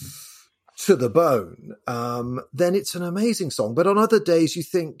to the bone, then it's an amazing song. But on other days you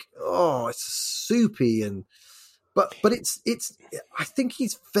think, oh, it's soupy, but it's I think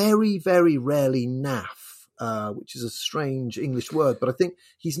he's very, very rarely naff. Which is a strange English word, but I think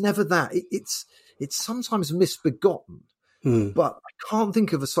he's never that. It's sometimes misbegotten, but I can't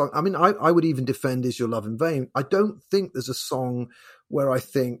think of a song. I mean, I would even defend Is Your Love in Vain. I don't think there's a song where I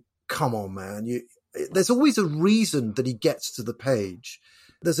think, come on, man. There's always a reason that he gets to the page.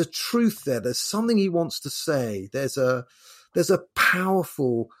 There's a truth there. There's something he wants to say. There's a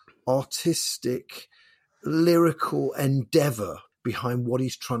powerful, artistic, lyrical endeavor behind what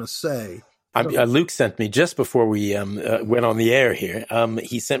he's trying to say. Luke sent me, just before we went on the air here,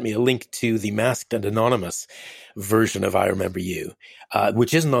 he sent me a link to the Masked and Anonymous version of I Remember You,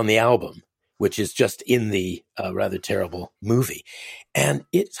 which isn't on the album, which is just in the rather terrible movie. And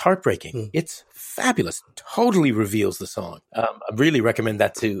it's heartbreaking. It's fabulous. Totally reveals the song. I really recommend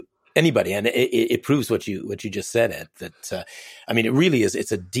that to anybody. And it proves what you just said, Ed, that, it really is.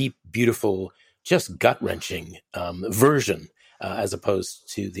 It's a deep, beautiful, just gut-wrenching version. As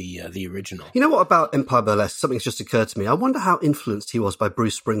opposed to the original. You know what about Empire Burlesque? Something's just occurred to me. I wonder how influenced he was by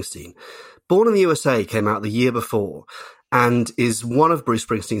Bruce Springsteen. Born in the USA came out the year before and is one of Bruce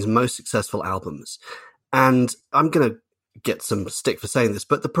Springsteen's most successful albums. And I'm going to get some stick for saying this,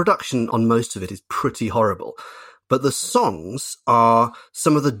 but the production on most of it is pretty horrible. But the songs are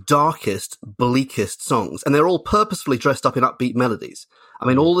some of the darkest, bleakest songs, and they're all purposefully dressed up in upbeat melodies. I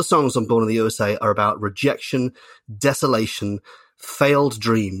mean, all the songs on Born in the USA are about rejection, desolation, failed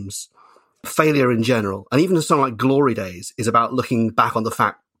dreams, failure in general. And even a song like Glory Days is about looking back on the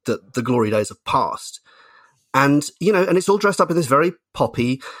fact that the glory days have passed. And, and it's all dressed up in this very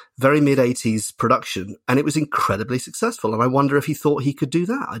poppy, very mid-80s production, and it was incredibly successful. And I wonder if he thought he could do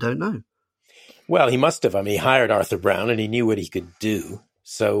that. I don't know. Well, he must have. He hired Arthur Brown and he knew what he could do.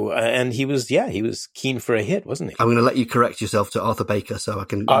 So, and he was keen for a hit, wasn't he? I'm going to let you correct yourself to Arthur Baker so I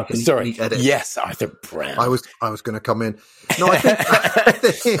can sorry. edit. Yes, Arthur Brown. I was going to come in. No, I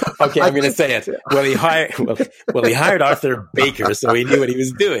think okay, I'm going to say it. Well, he hired Arthur Baker, so he knew what he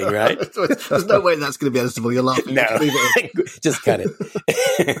was doing, right? There's no way that's going to be editable. You're laughing. No, just cut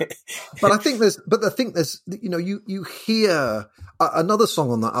it. But I think there's, you hear another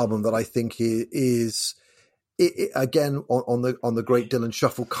song on that album that I think is. It, again, on the great Dylan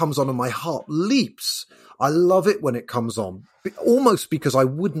Shuffle, comes on and my heart leaps. I love it when it comes on, almost because I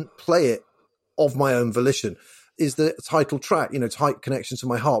wouldn't play it of my own volition, is the title track, Tight Connection to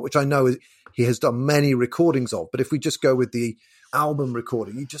My Heart, which I know he has done many recordings of. But if we just go with the album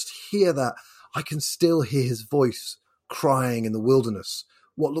recording, you just hear that. I can still hear his voice crying in the wilderness.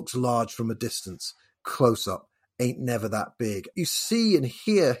 What looks large from a distance, close up, ain't never that big. You see and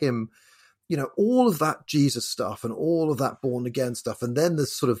hear him, all of that Jesus stuff and all of that born again stuff. And then the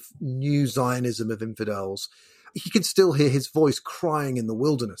sort of new Zionism of infidels. He can still hear his voice crying in the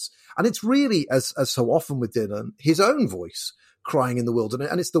wilderness. And it's really, as so often with Dylan, his own voice crying in the wilderness.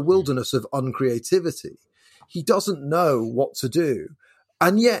 And it's the wilderness of uncreativity. He doesn't know what to do.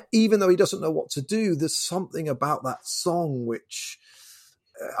 And yet, even though he doesn't know what to do, there's something about that song which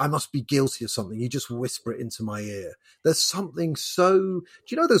I must be guilty of something. You just whisper it into my ear. There's something so, do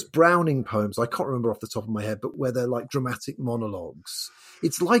you know those Browning poems? I can't remember off the top of my head, but where they're like dramatic monologues.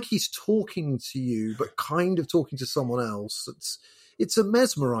 It's like he's talking to you, but kind of talking to someone else. It's a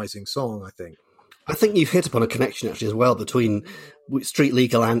mesmerizing song, I think. I think you've hit upon a connection actually as well between Street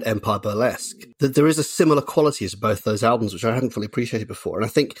Legal and Empire Burlesque. That there is a similar quality to both those albums, which I hadn't fully appreciated before. And I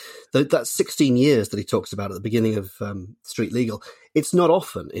think that 16 years that he talks about at the beginning of Street Legal, it's not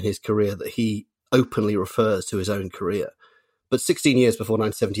often in his career that he openly refers to his own career. But 16 years before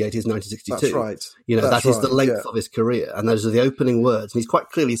 1978 is 1962. That's right. That is the length of his career. And those are the opening words. And he's quite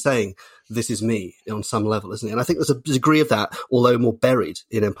clearly saying, this is me on some level, isn't he? And I think there's a degree of that, although more buried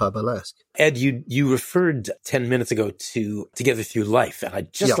in Empire Burlesque. Ed, you referred 10 minutes ago to Together Through Life. And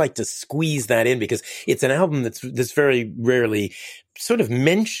I'd just like to squeeze that in because it's an album that's very rarely sort of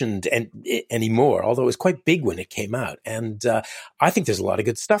mentioned anymore, although it was quite big when it came out. And I think there's a lot of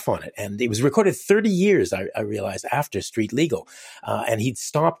good stuff on it. And it was recorded 30 years, I realized, after Street Legal. And he'd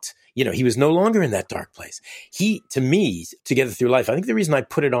stopped, he was no longer in that dark place. To me, Together Through Life, I think the reason I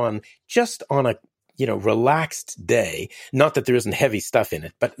put it on just on a, relaxed day, not that there isn't heavy stuff in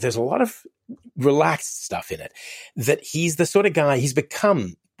it, but there's a lot of relaxed stuff in it, that he's the sort of guy, he's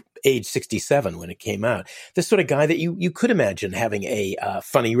become age 67 when it came out, the sort of guy that you could imagine having a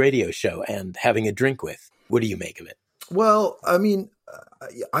funny radio show and having a drink with. What do you make of it? Well, I mean,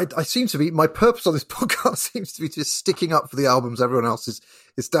 I seem to be, my purpose on this podcast seems to be just sticking up for the albums everyone else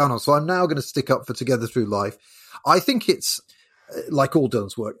is down on. So I'm now going to stick up for Together Through Life. I think it's, like all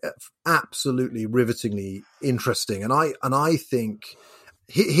Dylan's work, absolutely rivetingly interesting. And I think,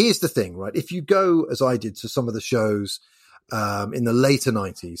 here's the thing, right? If you go, as I did, to some of the shows in the later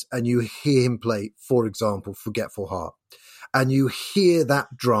 90s, and you hear him play, for example, Forgetful Heart, and you hear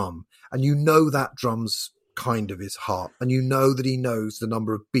that drum, and that drum's kind of his heart, and that he knows the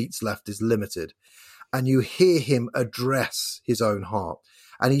number of beats left is limited, and you hear him address his own heart,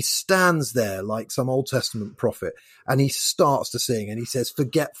 and he stands there like some Old Testament prophet, and he starts to sing, and he says,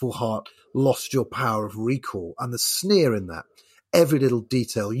 "Forgetful heart, lost your power of recall," and the sneer in that, every little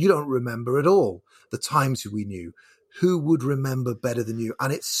detail you don't remember at all, the times we knew. Who would remember better than you?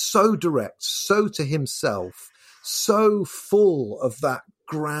 And it's so direct, so to himself, so full of that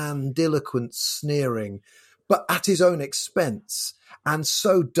grandiloquent sneering, but at his own expense, and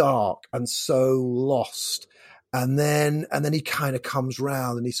so dark and so lost. And then he kind of comes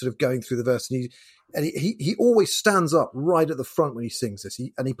round, and he's sort of going through the verse, and he always stands up right at the front when he sings this.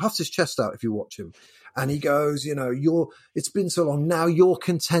 He puffs his chest out if you watch him. And he goes, it's been so long. Now you're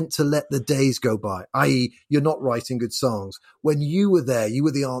content to let the days go by, i.e. you're not writing good songs. When you were there, you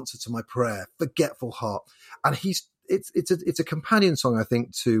were the answer to my prayer, Forgetful Heart. And it's a companion song, I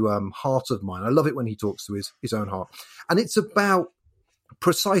think, to Heart of Mine. I love it when he talks to his own heart. And it's about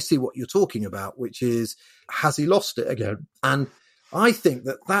precisely what you're talking about, which is, has he lost it again? And I think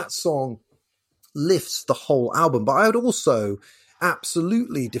that song lifts the whole album. But I would also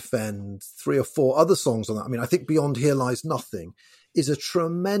absolutely defend 3 or 4 other songs on that. I mean, I think Beyond Here Lies Nothing is a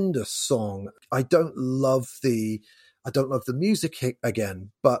tremendous song. I don't love the music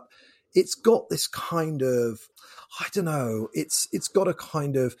again, but it's got this kind of, I don't know, it's got a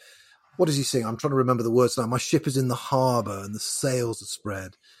kind of, what does he sing? I'm trying to remember the words now. My ship is in the harbour and the sails are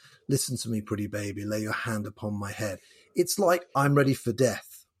spread. Listen to me, pretty baby, lay your hand upon my head. It's like I'm ready for death.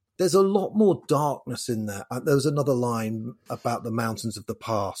 There's a lot more darkness in there. There was another line about the mountains of the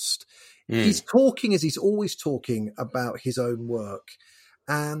past. He's talking, as he's always talking, about his own work.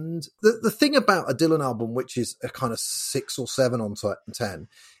 And the thing about a Dylan album, which is a kind of 6 or 7 on 10,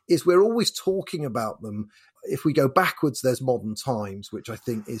 is we're always talking about them. If we go backwards, there's Modern Times, which I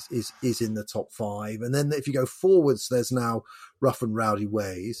think is in the top 5. And then if you go forwards, there's now Rough and Rowdy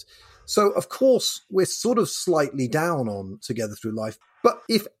Ways. So, of course, we're sort of slightly down on Together Through Life. But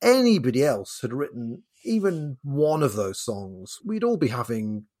if anybody else had written even one of those songs, we'd all be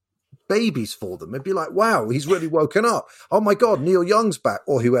having babies for them. It'd be like, wow, he's really woken up. Oh my God, Neil Young's back,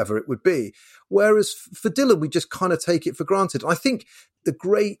 or whoever it would be. Whereas for Dylan, we just kind of take it for granted. I think the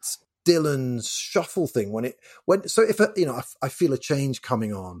great Dylan's shuffle thing, I feel a change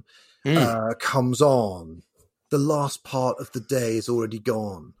coming on, comes on, the last part of the day is already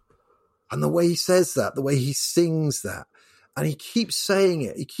gone. And the way he says that, the way he sings that, and he keeps saying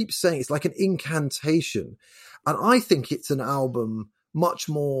it. It's like an incantation. And I think it's an album much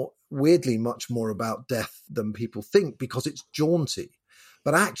more about death than people think, because it's jaunty.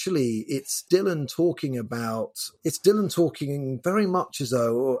 But actually, it's Dylan talking very much as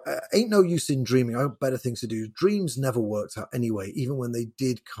though, ain't no use in dreaming, I got better things to do. Dreams never worked out anyway, even when they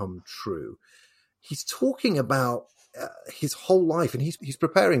did come true. He's talking about his whole life, and he's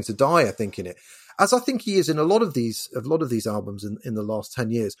preparing to die, I think, in it, as I think he is in a lot of these albums in the last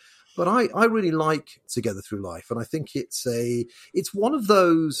 10 years. But I really like Together Through Life, and I think it's one of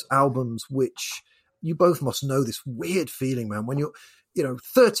those albums which you both must know this weird feeling, man, when you're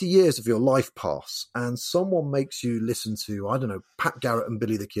 30 years of your life pass and someone makes you listen to, I don't know, Pat Garrett and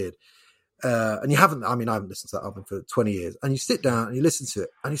Billy the Kid, and I haven't listened to that album for 20 years, and you sit down and you listen to it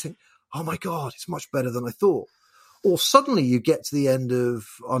and you think, oh my God, it's much better than I thought. Or suddenly you get to the end of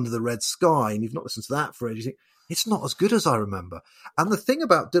Under the Red Sky and you've not listened to that for ages. You think, it's not as good as I remember. And the thing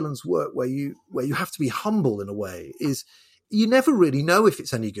about Dylan's work where you have to be humble in a way is you never really know if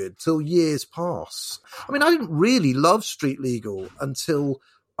it's any good till years pass. I mean, I didn't really love Street Legal until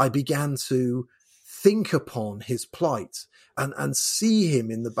I began to think upon his plight and see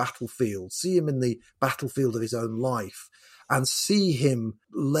him in the battlefield, see him in the battlefield of his own life. and see him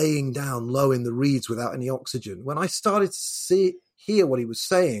laying down low in the reeds without any oxygen, when I started to hear what he was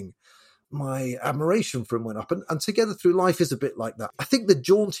saying, my admiration for him went up. And Together Through Life is a bit like that. I think the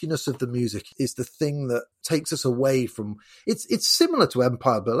jauntiness of the music is the thing that takes us away from. It's similar to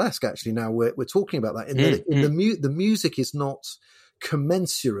Empire Burlesque, actually. Now we're talking about that. The music is not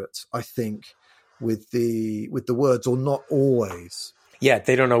commensurate, I think, with the words, or not always. Yeah,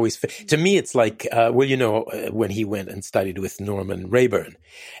 they don't always fit. To me, it's like, when he went and studied with Norman Rayburn,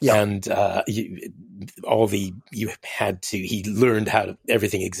 and he learned how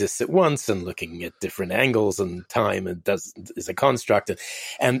everything exists at once, and looking at different angles and time and is a construct.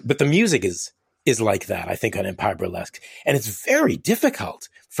 But the music is like that, I think, on Empire Burlesque. And it's very difficult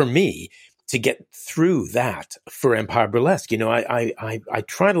for me to get through that for Empire Burlesque. I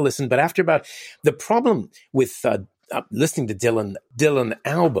try to listen, but after about the problem with, listening to Dylan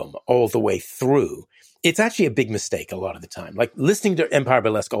album all the way through, it's actually a big mistake a lot of the time. Like listening to Empire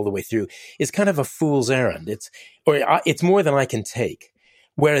Burlesque all the way through is kind of a fool's errand. It's more than I can take.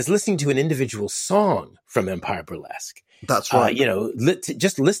 Whereas listening to an individual song from Empire Burlesque, that's right.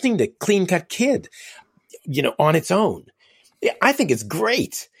 Just listening to Clean Cut Kid, on its own, I think it's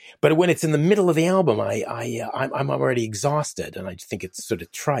great. But when it's in the middle of the album, I'm already exhausted, and I think it's sort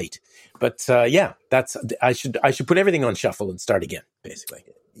of trite. But I should put everything on shuffle and start again, basically.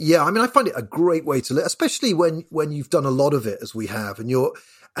 Yeah, I mean, I find it a great way to live, especially when you've done a lot of it, as we have, and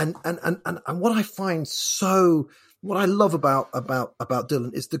what I find what I love about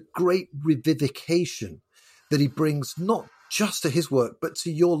Dylan is the great revivification that he brings, not just to his work, but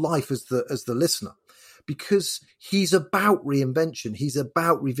to your life as the listener. Because he's about reinvention, he's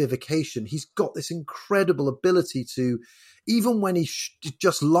about revivification. He's got this incredible ability to, even when he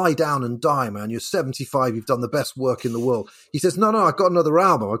just lie down and die, man, you're 75, you've done the best work in the world. He says, no, I've got another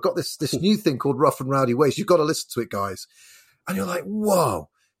album. I've got this new thing called Rough and Rowdy Ways. You've got to listen to it, guys. And you're like,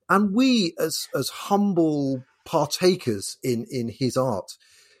 whoa. And we, as humble partakers in his art,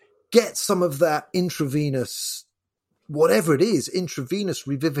 get some of that intravenous, whatever it is, intravenous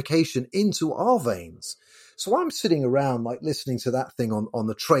revivification into our veins. So I'm sitting around like listening to that thing on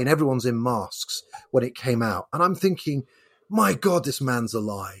the train. Everyone's in masks when it came out. And I'm thinking, my God, this man's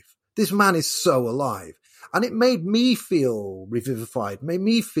alive. This man is so alive. And it made me feel revivified, made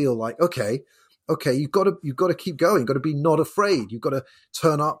me feel like, okay, you've got to keep going. You've got to be not afraid. You've got to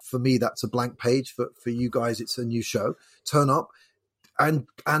turn up. For me, that's a blank page. For you guys, it's a new show. Turn up. And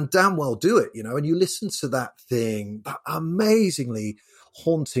damn well do it, and you listen to that thing, that amazingly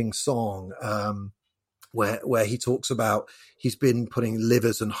haunting song, where he talks about he's been putting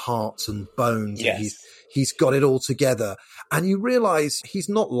livers and hearts and bones, yes. And he's got it all together. And you realize he's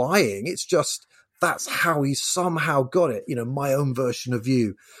not lying. It's just, that's how he somehow got it. My own version of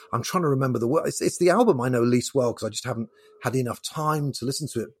you. I'm trying to remember the word. It's the album I know least well, because I just haven't had enough time to listen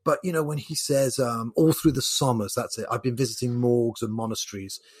to it. But, when he says, all through the summers, that's it. I've been visiting morgues and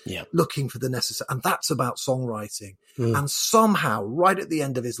monasteries, looking for the necessary. And that's about songwriting. Mm. And somehow, right at the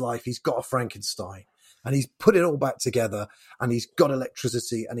end of his life, he's got a Frankenstein. And he's put it all back together, and he's got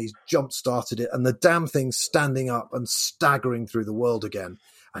electricity, and he's jump-started it. And the damn thing's standing up and staggering through the world again.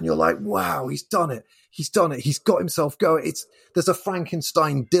 And you're like, wow, he's done it. He's done it. He's got himself going. There's a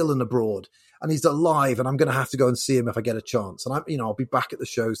Frankenstein Dylan abroad, and he's alive, and I'm going to have to go and see him if I get a chance. And I'll be back at the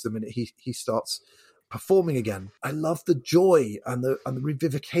shows the minute he starts performing again. I love the joy and the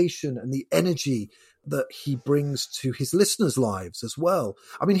revivification and the energy that he brings to his listeners' lives as well.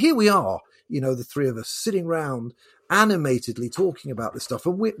 I mean, here we are, the three of us sitting around animatedly talking about this stuff.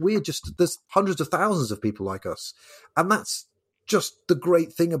 And we're just, there's hundreds of thousands of people like us. And that's just the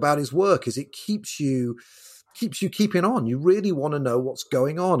great thing about his work, is it keeps you keeping on. You really want to know what's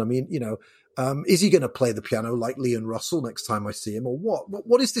going on. I mean, is he going to play the piano like Leon Russell next time I see him, or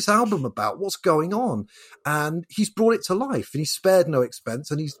what is this album about? What's going on? And he's brought it to life, and he's spared no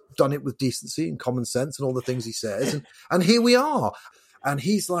expense, and he's done it with decency and common sense and all the things he says. And here we are. And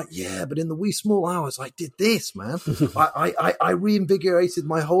he's like, yeah, but in the wee small hours, I did this, man. I reinvigorated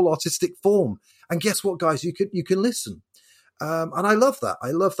my whole artistic form. And guess what, guys? You can listen. And I love that.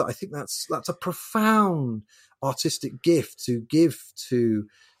 I think that's a profound artistic gift to give to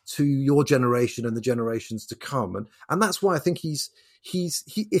your generation and the generations to come. And that's why I think he's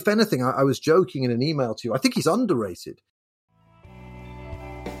if anything, I was joking in an email to you, I think he's underrated.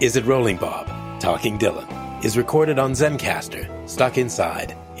 Is It Rolling Bob? Talking Dylan is recorded on Zencaster, stuck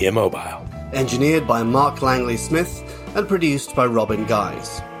inside Immobile. Engineered by Mark Langley Smith and produced by Robin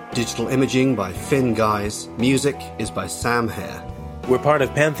Guise. Digital imaging by Finn Guise. Music is by Sam Hare. We're part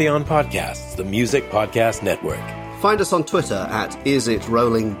of Pantheon Podcasts, the music podcast network. Find us on Twitter at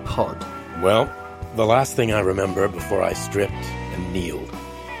IsItRollingPod. Well, The last thing I remember before I stripped and kneeled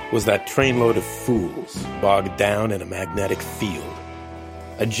was that trainload of fools bogged down in a magnetic field.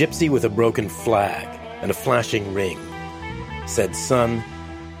 A gypsy with a broken flag and a flashing ring said, "Son,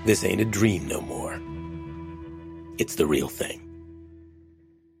 this ain't a dream no more. It's the real thing."